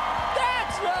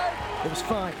 That's right. It was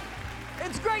fine.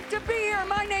 It's great to be here.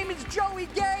 My name is Joey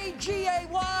Gay,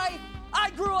 G-A-Y. I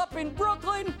grew up in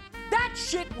Brooklyn. That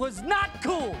shit was not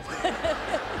cool.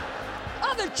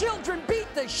 Other children beat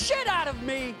the shit out of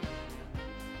me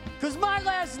because my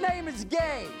last name is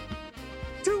Gay.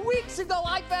 2 weeks ago,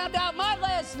 I found out my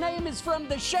last name is from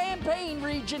the Champagne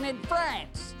region in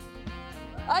France.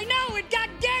 I know, it got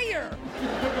gayer.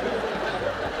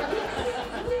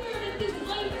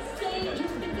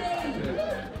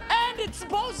 And it's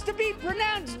supposed to be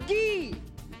pronounced Guy.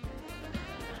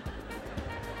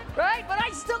 Right? But I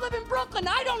still live in Brooklyn.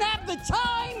 I don't have the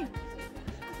time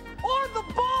or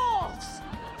the balls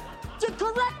to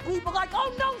correct people like,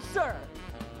 oh, no, sir.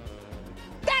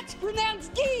 That's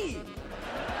pronounced Guy.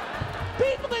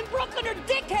 People in Brooklyn are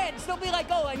dickheads. They'll be like,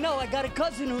 oh, I know, I got a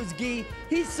cousin who's Guy.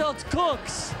 He sells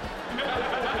cooks.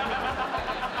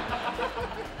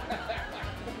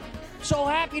 So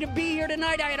happy to be here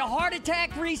tonight. I had a heart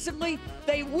attack recently.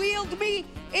 They wheeled me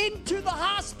into the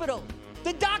hospital.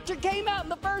 The doctor came out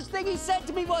and the first thing he said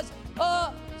to me was,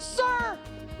 sir,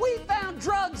 we found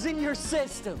drugs in your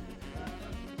system.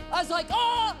 I was like,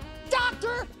 oh,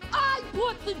 doctor, I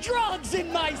put the drugs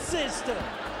in my system.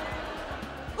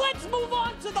 Let's move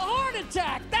on to the heart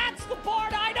attack. That's the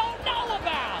part I don't know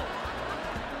about.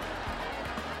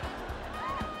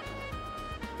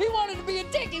 He wanted to be a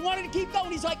dick. He wanted to keep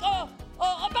going. He's like,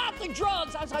 about the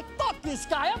drugs. I was like, fuck this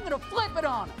guy. I'm going to flip it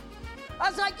on him. I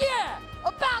was like, yeah,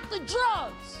 about the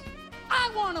drugs. I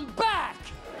want them back.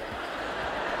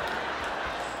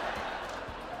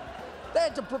 They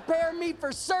had to prepare me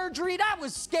for surgery. That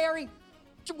was scary.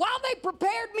 While they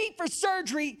prepared me for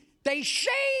surgery, they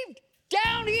shaved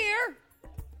down here,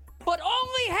 but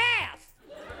only half.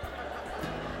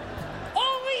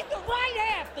 Only the right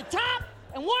half, the top,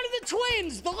 and one of the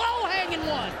twins, the low-hanging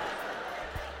one.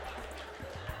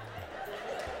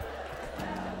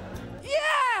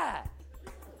 Yeah!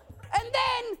 And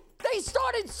then they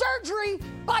started surgery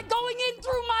by going in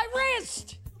through my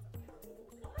wrist.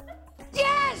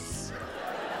 Yes!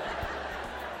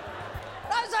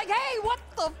 I was like, hey, what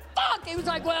the fuck? He was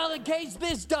like, well, in case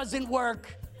this doesn't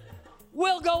work,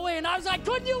 we'll go in. I was like,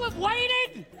 couldn't you have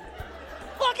waited?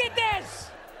 Look at this.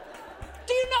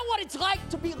 Do you know what it's like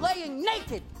to be laying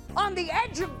naked on the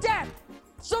edge of death,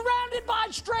 surrounded by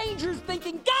strangers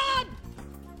thinking, God,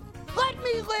 let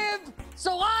me live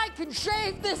so I can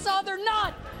shave this other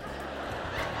nut.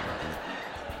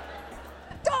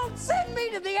 Don't send me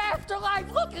to the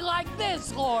afterlife looking like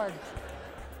this, Lord.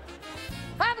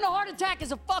 Having a heart attack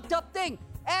is a fucked up thing.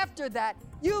 After that,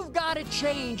 you've got to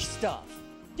change stuff.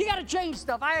 You got to change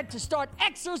stuff. I had to start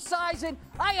exercising.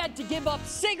 I had to give up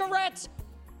cigarettes.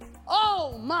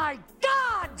 Oh my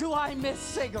God, do I miss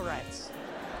cigarettes.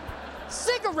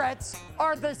 Cigarettes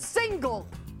are the single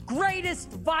greatest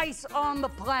vice on the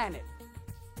planet.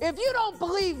 If you don't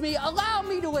believe me, allow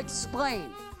me to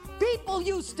explain. People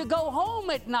used to go home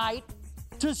at night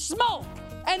to smoke,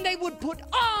 and they would put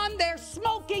on their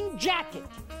smoking jacket.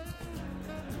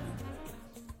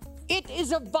 It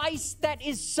is a vice that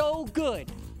is so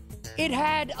good. It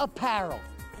had apparel.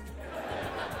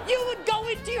 You would go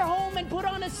into your home and put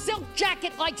on a silk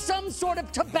jacket like some sort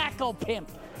of tobacco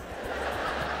pimp.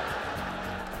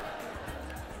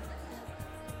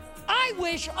 I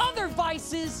wish other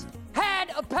vices had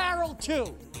apparel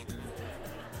too.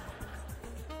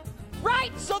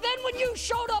 Right? So then when you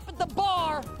showed up at the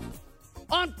bar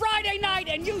on Friday night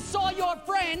and you saw your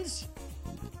friends,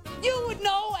 you would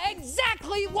know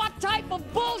exactly what type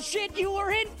of bullshit you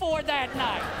were in for that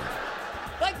night.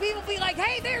 Like people be like,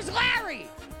 hey, there's Larry.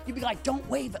 You'd be like, don't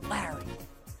wave at Larry.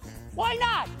 Why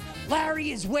not?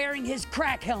 Larry is wearing his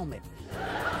crack helmet.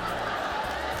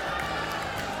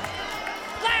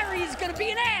 Larry is gonna be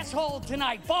an asshole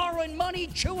tonight, borrowing money,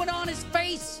 chewing on his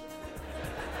face.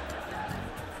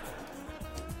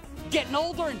 Getting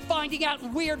older and finding out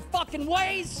in weird fucking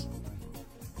ways.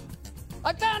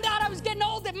 I found out I was getting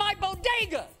old at my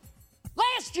bodega.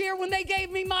 Last year when they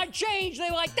gave me my change, they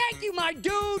were like, thank you, my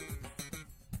dude.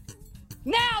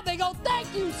 Now they go,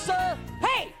 thank you, sir.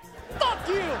 Hey, fuck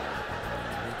you.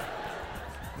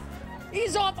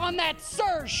 He's off on that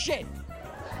sir shit.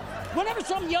 Whenever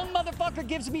some young motherfucker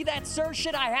gives me that sir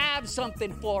shit, I have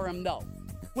something for him, though.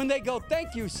 When they go,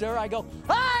 thank you, sir, I go,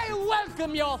 I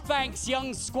welcome your thanks,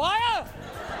 young squire.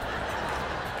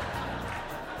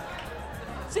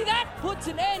 See, that puts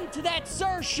an end to that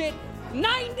sir shit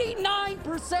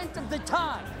 99% of the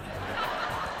time.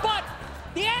 But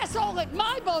the asshole at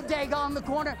my bodega on the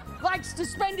corner likes to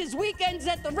spend his weekends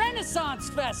at the Renaissance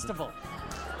Festival.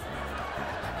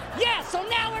 Yeah, so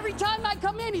now every time I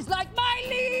come in, he's like, my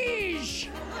liege!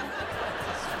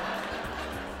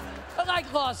 I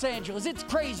like Los Angeles. It's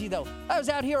crazy, though. I was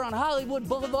out here on Hollywood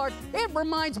Boulevard. It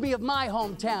reminds me of my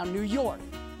hometown, New York.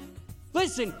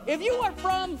 Listen, if you are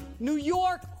from New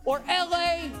York or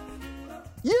LA,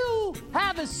 you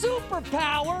have a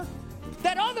superpower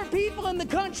that other people in the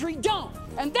country don't.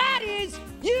 And that is,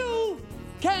 you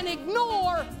can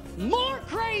ignore more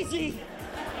crazy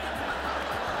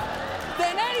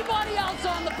than anybody else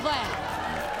on the planet.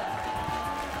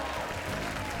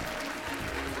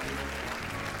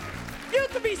 You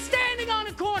could be standing on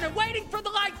a corner waiting for the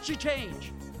light to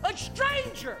change. A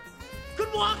stranger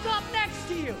could walk up next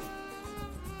to you.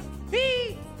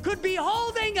 He could be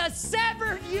holding a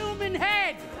severed human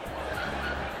head,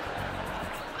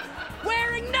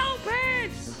 wearing no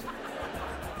pants,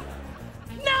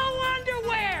 no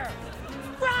underwear,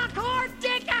 rock hard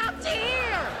dick out to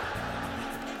here.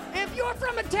 If you're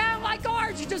from a town like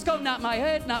ours, you just go, not my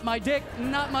head, not my dick,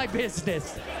 not my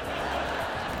business.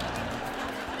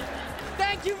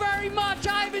 Thank you very much.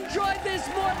 I've enjoyed this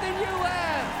more than you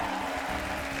have.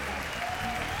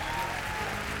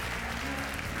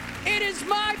 It is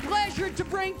my pleasure to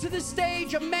bring to the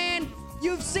stage a man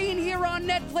you've seen here on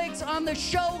Netflix on the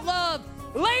show Love.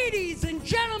 Ladies and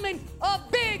gentlemen, a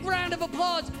big round of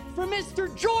applause for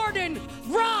Mr. Jordan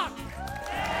Rock.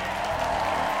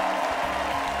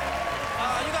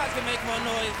 You guys can make more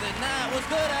noise than that. What's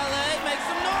good, LA? Make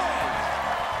some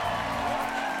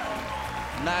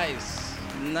noise.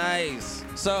 Nice.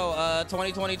 So,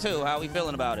 2022, how we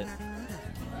feeling about it?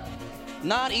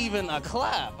 Not even a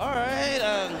clap. All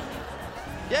right.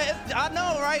 Yeah, I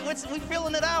know, right? We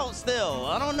feeling it out still.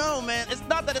 I don't know, man. It's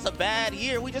not that it's a bad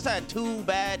year. We just had 2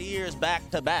 bad years back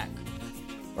to back,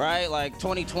 right? Like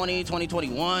 2020,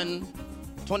 2021.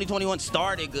 2021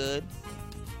 started good.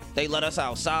 They let us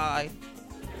outside.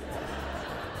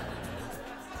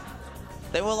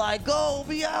 They were like, go,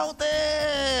 be out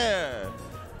there.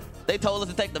 They told us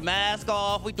to take the mask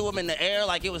off. We threw them in the air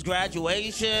like it was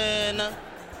graduation.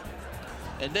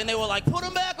 And then they were like, put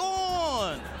them back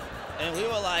on. And we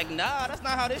were like, nah, that's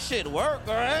not how this shit work,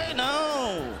 all right?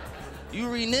 No. You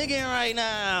reneging right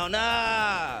now,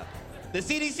 nah. The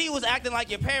CDC was acting like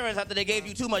your parents after they gave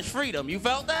you too much freedom. You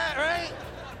felt that, right?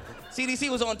 CDC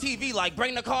was on TV like,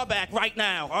 bring the car back right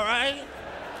now, all right?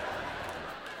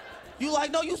 You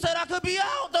like, no, you said I could be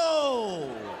out, though.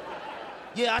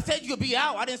 Yeah, I said you could be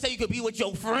out. I didn't say you could be with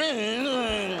your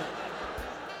friends.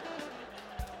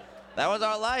 That was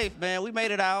our life, man. We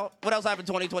made it out. What else happened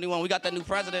in 2021? We got that new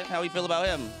president. How we feel about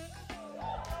him?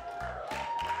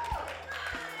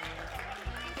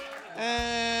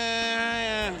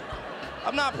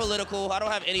 I'm not political. I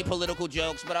don't have any political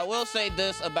jokes, but I will say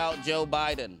this about Joe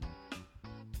Biden.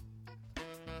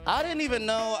 I didn't even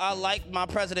know I liked my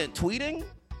president tweeting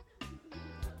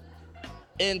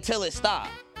until it stopped.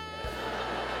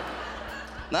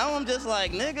 Now I'm just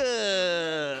like,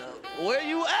 nigga, where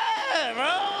you at,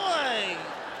 bro? Like,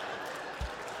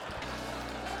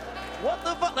 what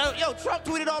the fuck? Like, yo, Trump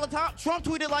tweeted all the time. Trump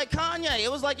tweeted like Kanye.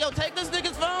 It was like, yo, take this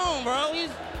nigga's phone, bro.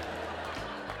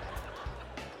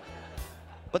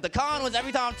 But the con was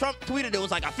every time Trump tweeted, it was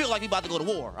like, I feel like we about to go to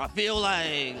war. I feel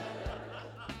like.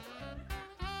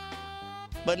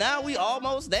 But now we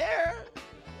almost there.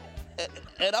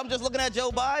 And I'm just looking at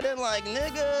Joe Biden like,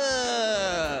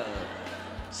 nigga,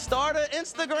 start an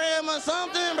Instagram or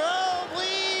something, bro,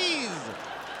 please.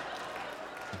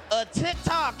 A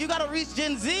TikTok, you gotta reach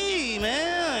Gen Z,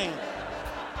 man.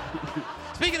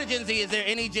 Speaking of Gen Z, is there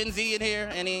any Gen Z in here?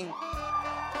 Any?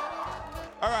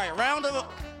 All right, round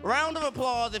of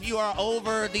applause if you are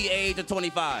over the age of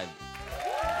 25.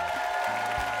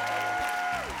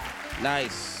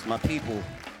 Nice, my people.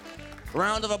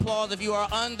 Round of applause if you are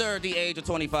under the age of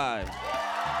 25.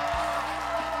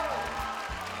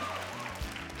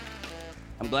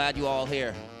 I'm glad you all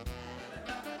here.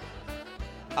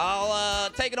 I'll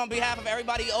take it on behalf of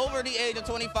everybody over the age of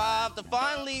 25 to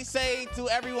finally say to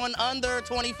everyone under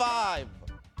 25,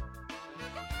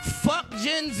 fuck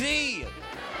Gen Z.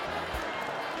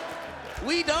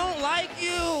 We don't like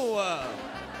you.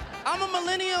 I'm a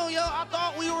millennial, yo. I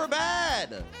thought we were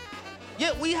bad.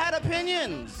 Yet we had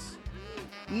opinions.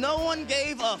 No one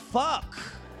gave a fuck.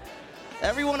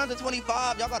 Everyone under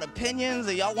 25, y'all got opinions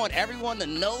and y'all want everyone to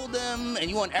know them and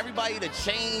you want everybody to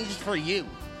change for you.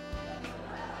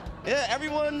 Yeah,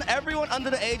 everyone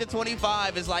under the age of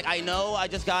 25 is like, I know I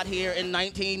just got here in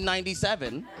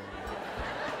 1997,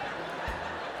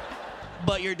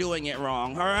 but you're doing it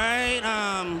wrong, all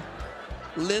right?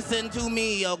 Listen to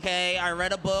me, okay? I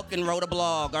read a book and wrote a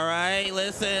blog, all right?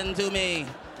 Listen to me.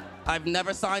 I've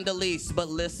never signed a lease, but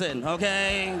listen,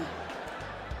 okay?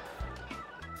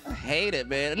 I hate it,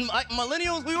 man. And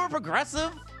millennials, we were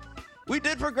progressive. We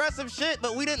did progressive shit,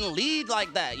 but we didn't lead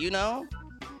like that, you know?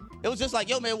 It was just like,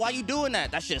 yo, man, why you doing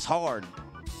that? That shit's hard.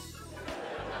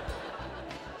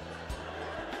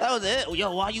 That was it.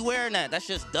 Yo, why you wearing that? That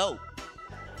shit's dope.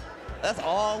 That's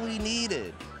all we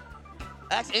needed.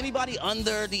 Ask anybody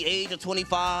under the age of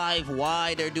 25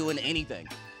 why they're doing anything.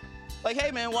 Like, hey,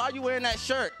 man, why are you wearing that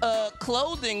shirt?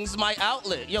 Clothing's my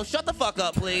outlet. Yo, shut the fuck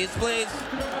up, please, please.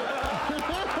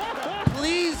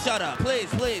 Please shut up. Please,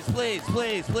 please, please,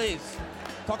 please, please.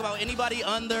 Talk about anybody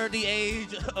under the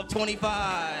age of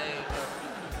 25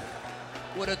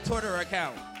 with a Twitter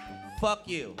account. Fuck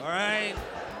you, all right?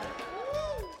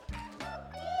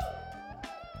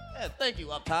 Yeah, thank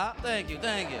you, up top. Thank you,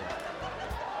 thank you.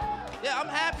 Yeah, I'm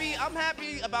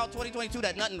happy about 2022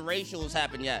 that nothing racial has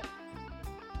happened yet.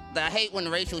 I hate when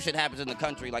racial shit happens in the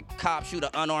country, like cops shoot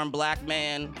an unarmed black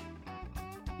man.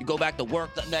 You go back to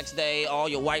work the next day, all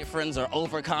your white friends are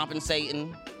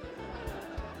overcompensating.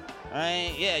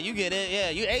 Right? Yeah, you get it.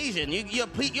 Yeah, you Asian. You're a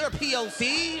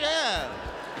POC. Yeah.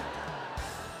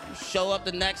 You show up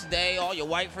the next day, all your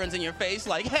white friends in your face,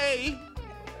 like, hey,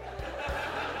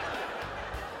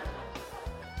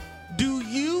 do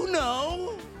you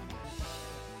know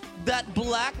that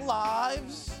black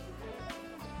lives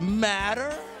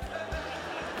matter?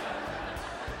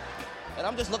 And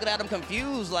I'm just looking at them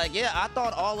confused, like, yeah, I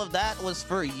thought all of that was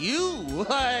for you.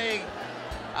 Like,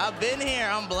 I've been here,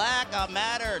 I'm black, I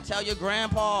matter. Tell your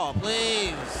grandpa,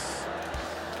 please.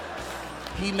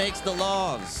 He makes the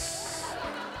laws.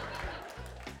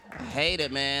 I hate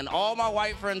it, man. All my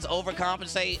white friends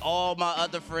overcompensate, all my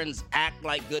other friends act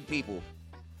like good people.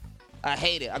 I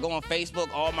hate it. I go on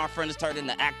Facebook, all my friends turn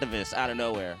into activists out of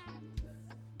nowhere.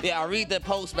 Yeah, I read the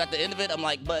post, but at the end of it, I'm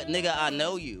like, but nigga, I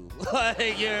know you.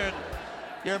 Like,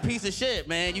 you're a piece of shit,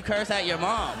 man. You curse at your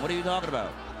mom. What are you talking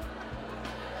about?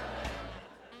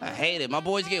 I hate it. My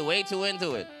boys get way too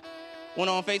into it.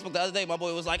 Went on Facebook the other day, my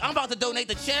boy was like, I'm about to donate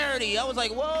to charity. I was like,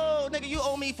 whoa, nigga, you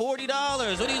owe me $40.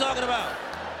 What are you talking about?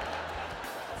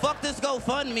 Fuck this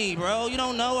GoFundMe, bro. You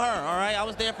don't know her, all right? I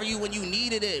was there for you when you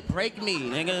needed it. Break me,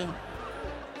 nigga.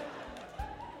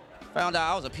 Found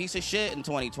out I was a piece of shit in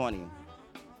 2020.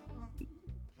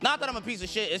 Not that I'm a piece of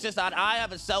shit, it's just that I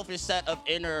have a selfish set of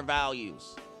inner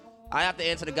values. I have to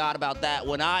answer to God about that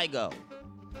when I go,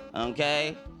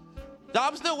 okay? No,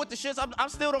 I'm still with the shits. I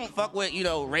still don't fuck with,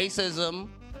 racism,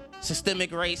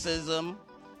 systemic racism,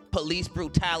 police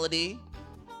brutality,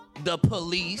 the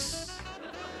police.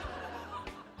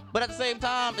 But at the same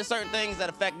time, there's certain things that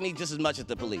affect me just as much as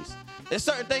the police. There's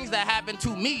certain things that happen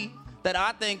to me that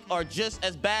I think are just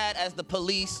as bad as the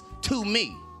police to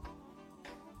me.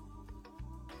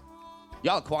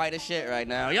 Y'all are quiet as shit right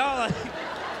now. Y'all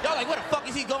like, where the fuck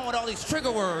is he going with all these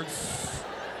trigger words?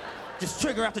 Just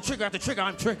trigger after trigger after trigger,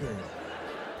 I'm triggered.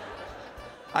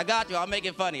 I got you, I'll make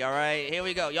it funny, all right? Here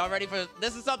we go. Y'all ready for,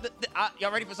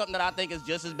 y'all ready for something that I think is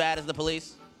just as bad as the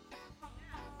police?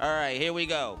 All right, here we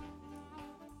go.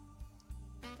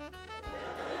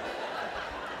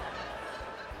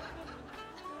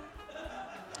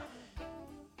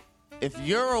 If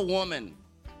you're a woman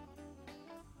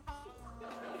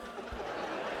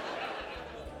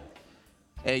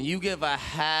and you give a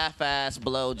half-ass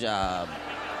blowjob,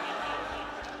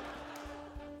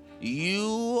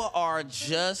 you are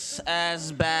just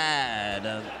as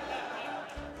bad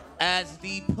as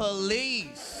the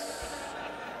police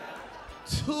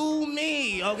to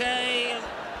me, okay?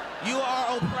 You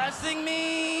are oppressing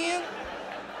me.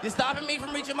 You're stopping me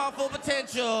from reaching my full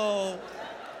potential.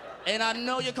 And I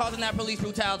know you're causing that police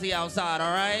brutality outside,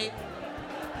 all right?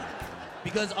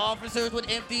 Because officers with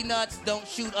empty nuts don't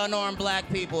shoot unarmed black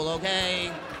people,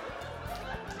 okay?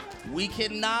 We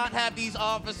cannot have these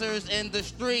officers in the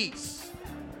streets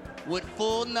with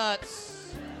full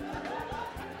nuts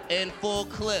and full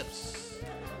clips.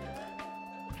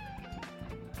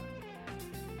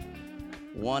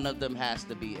 One of them has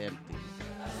to be empty.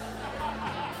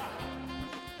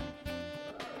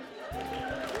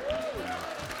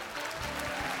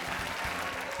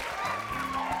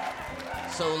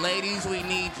 So ladies, we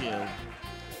need you.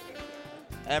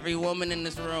 Every woman in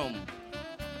this room,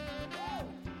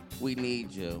 we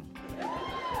need you.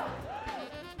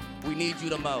 we need you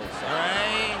the most, all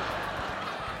right?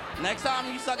 Next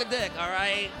time you suck a dick, all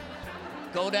right?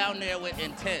 Go down there with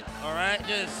intent, all right?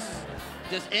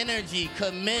 Just energy,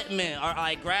 commitment, all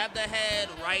right? Grab the head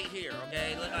right here,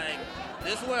 okay? Like,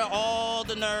 this is where all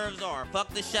the nerves are. Fuck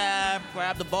the shaft,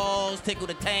 grab the balls, tickle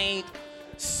the taint,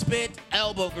 spit,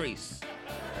 elbow grease.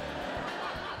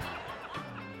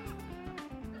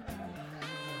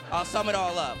 I'll sum it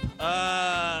all up.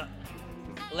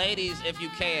 Ladies, if you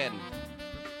can,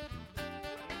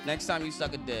 next time you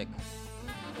suck a dick,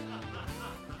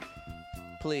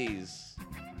 please,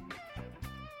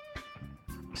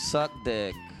 suck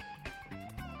dick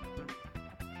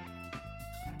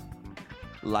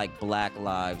like Black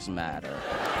Lives Matter.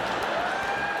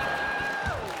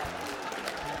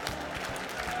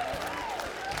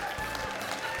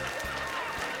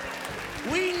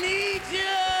 We need you!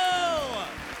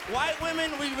 White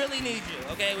women, we really need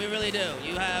you, okay? We really do.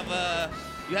 You have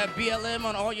BLM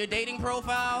on all your dating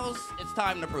profiles. It's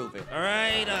time to prove it, all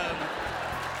right?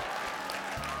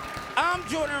 I'm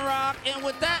Jordan Rock, and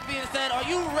with that being said, are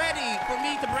you ready for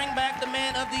me to bring back the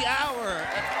man of the hour?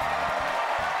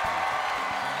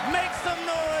 Make some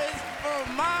noise for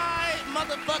my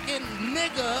motherfucking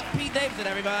nigga, Pete Davidson,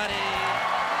 everybody.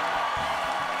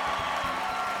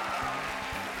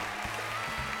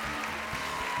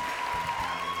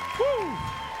 Woo!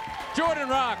 Jordan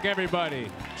Rock,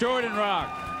 everybody. Jordan Rock.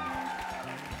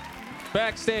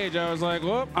 Backstage, I was like,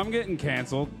 whoop, I'm getting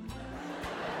canceled.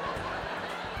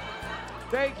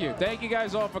 Thank you. Thank you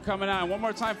guys all for coming on. One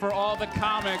more time for all the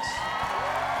comics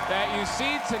that you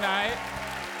see tonight.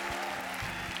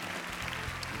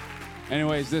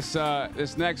 Anyways,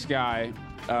 this next guy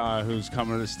who's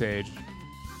coming to the stage,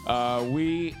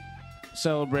 we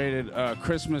celebrated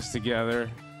Christmas together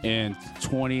in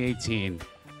 2018.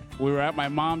 We were at my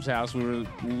mom's house. We were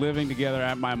living together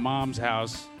at my mom's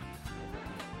house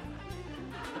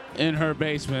in her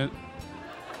basement.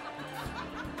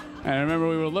 And I remember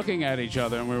we were looking at each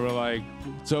other and we were like,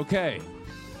 it's okay.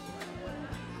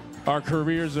 Our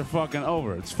careers are fucking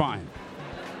over. It's fine.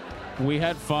 We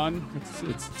had fun.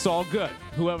 It's all good.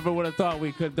 Whoever would have thought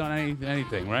we could have done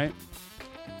anything, right?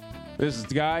 This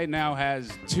guy now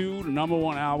has 2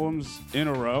 #1 albums in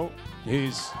a row.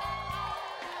 He's,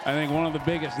 I think, one of the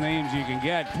biggest names you can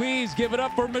get. Please give it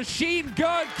up for Machine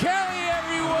Gun Kelly,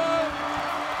 everyone!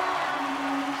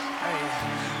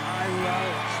 I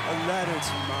wrote a letter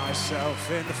to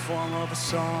myself in the form of a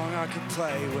song I could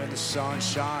play when the sun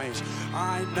shines.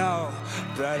 I know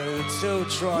better to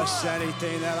trust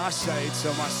anything that I say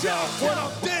to myself. When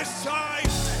I'm this side,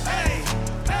 hey,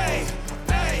 hey,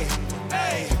 hey,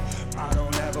 hey. I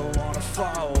don't ever wanna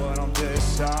fall when I'm this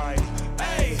side.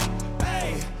 Hey,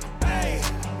 hey, hey,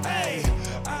 hey.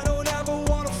 I don't ever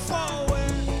wanna fall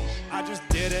when I just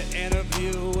did an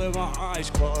interview with my eyes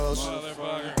closed.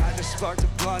 I just sparked a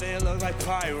blunt, it looked like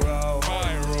pyro.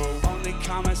 Only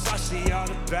comments I see are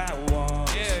the bad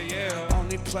ones. Yeah.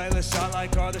 Only playlists I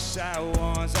like are the sad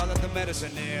ones. I let the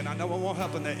medicine in. I know it won't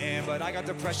help in the end, but I got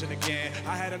depression again.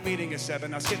 I had a meeting at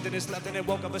 7. I skipped it, it's left, and then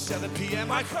woke up at 7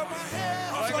 p.m. I cut my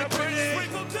hair off like Britney,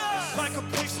 Sprinkle dust, like a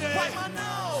pixie, wipe my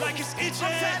nose, like it's itching.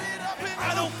 I'm tatted up and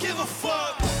I don't give a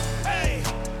fuck. Hey,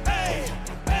 hey,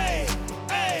 hey,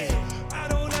 hey. I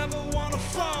don't ever wanna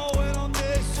fall when I'm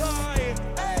this high.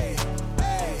 Hey,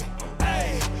 hey,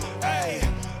 hey, hey.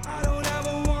 I don't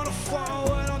ever wanna fall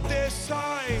when I'm this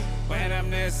high. When I'm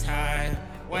this high,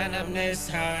 when I'm this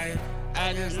high,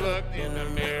 I just looked in the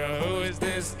mirror. Who is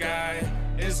this guy?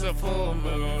 It's a full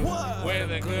moon. Where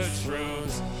the good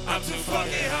shrooms? I'm too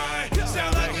fucking high.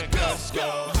 Sound like a gust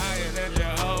go higher than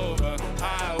Jehovah.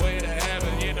 Highway to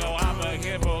heaven, you know I'ma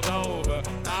get pulled over.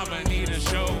 I'ma need a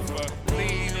chauffeur,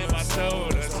 lean in my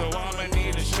soda, so I'ma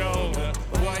need a shoulder.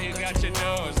 Why you got your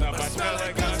nose up? I smell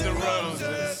like Guns N'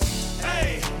 Roses.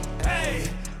 Hey, hey,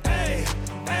 hey,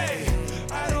 hey.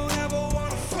 I don't ever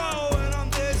wanna fall when I'm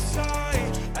this high.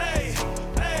 Hey,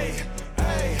 hey,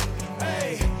 hey,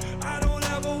 hey. I don't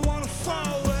ever wanna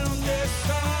fall when I'm this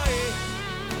high.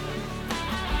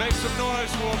 Make some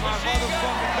noise for my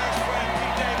motherfucking best friend,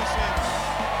 Pete Davidson.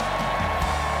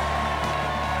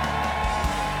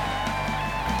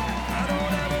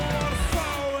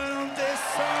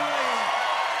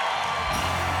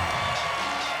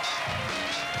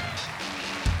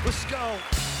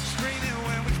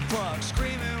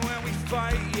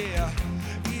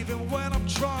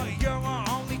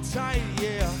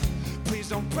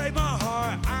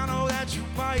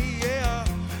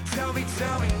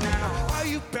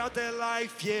 their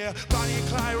life, yeah. Bonnie and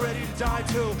Clyde ready to die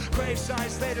too. Grave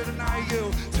signs they to deny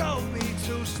you. Told me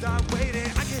to stop waiting.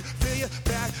 I can feel your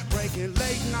back breaking.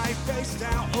 Late night face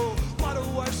down, ooh.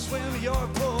 Waterworks swim your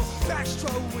pool.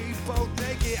 Backstroke we both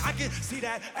naked. I can see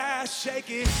that ass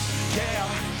shaking. Yeah,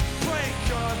 break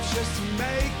up just to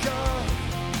make up.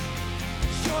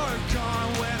 You're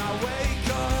gone when I wake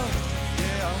up.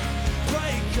 Yeah,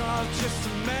 break up just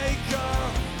to make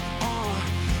up.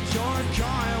 You're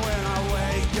gone when I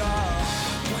wake up.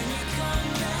 When you come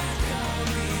back, I'll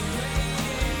be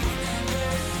waiting. And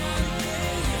there's something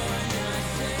you're not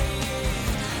saying.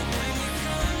 When you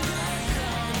come back,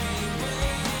 I'll be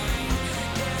waiting.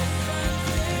 There's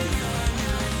something you're not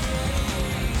saying.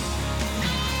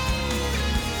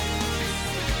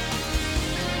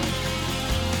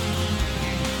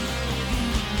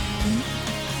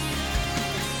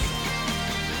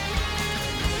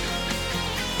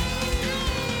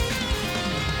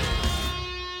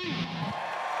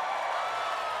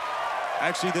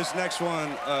 Actually, this next one,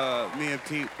 me and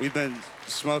Pete, we've been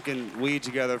smoking weed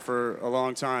together for a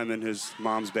long time in his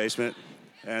mom's basement.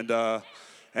 And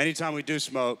anytime we do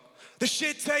smoke, The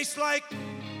shit tastes like.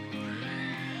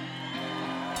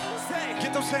 Say,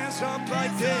 get those hands up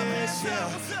like this,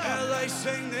 yeah. LA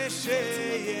sing this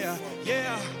shit, yeah,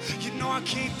 yeah. You know I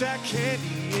keep that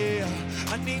candy, yeah.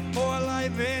 I need more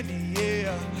like Andy,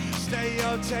 yeah. Stay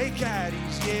up, take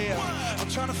caddies, yeah. I'm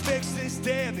trying to fix this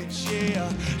damage,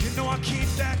 yeah. You know I keep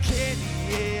that candy,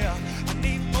 yeah. I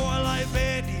need more like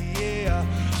Andy, yeah.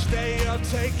 Stay up,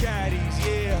 take caddies,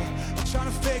 yeah. I'm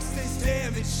trying to fix this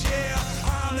damage, yeah.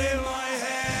 I'm in my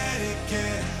head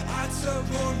again. I took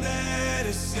more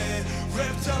medicine,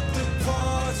 ripped up the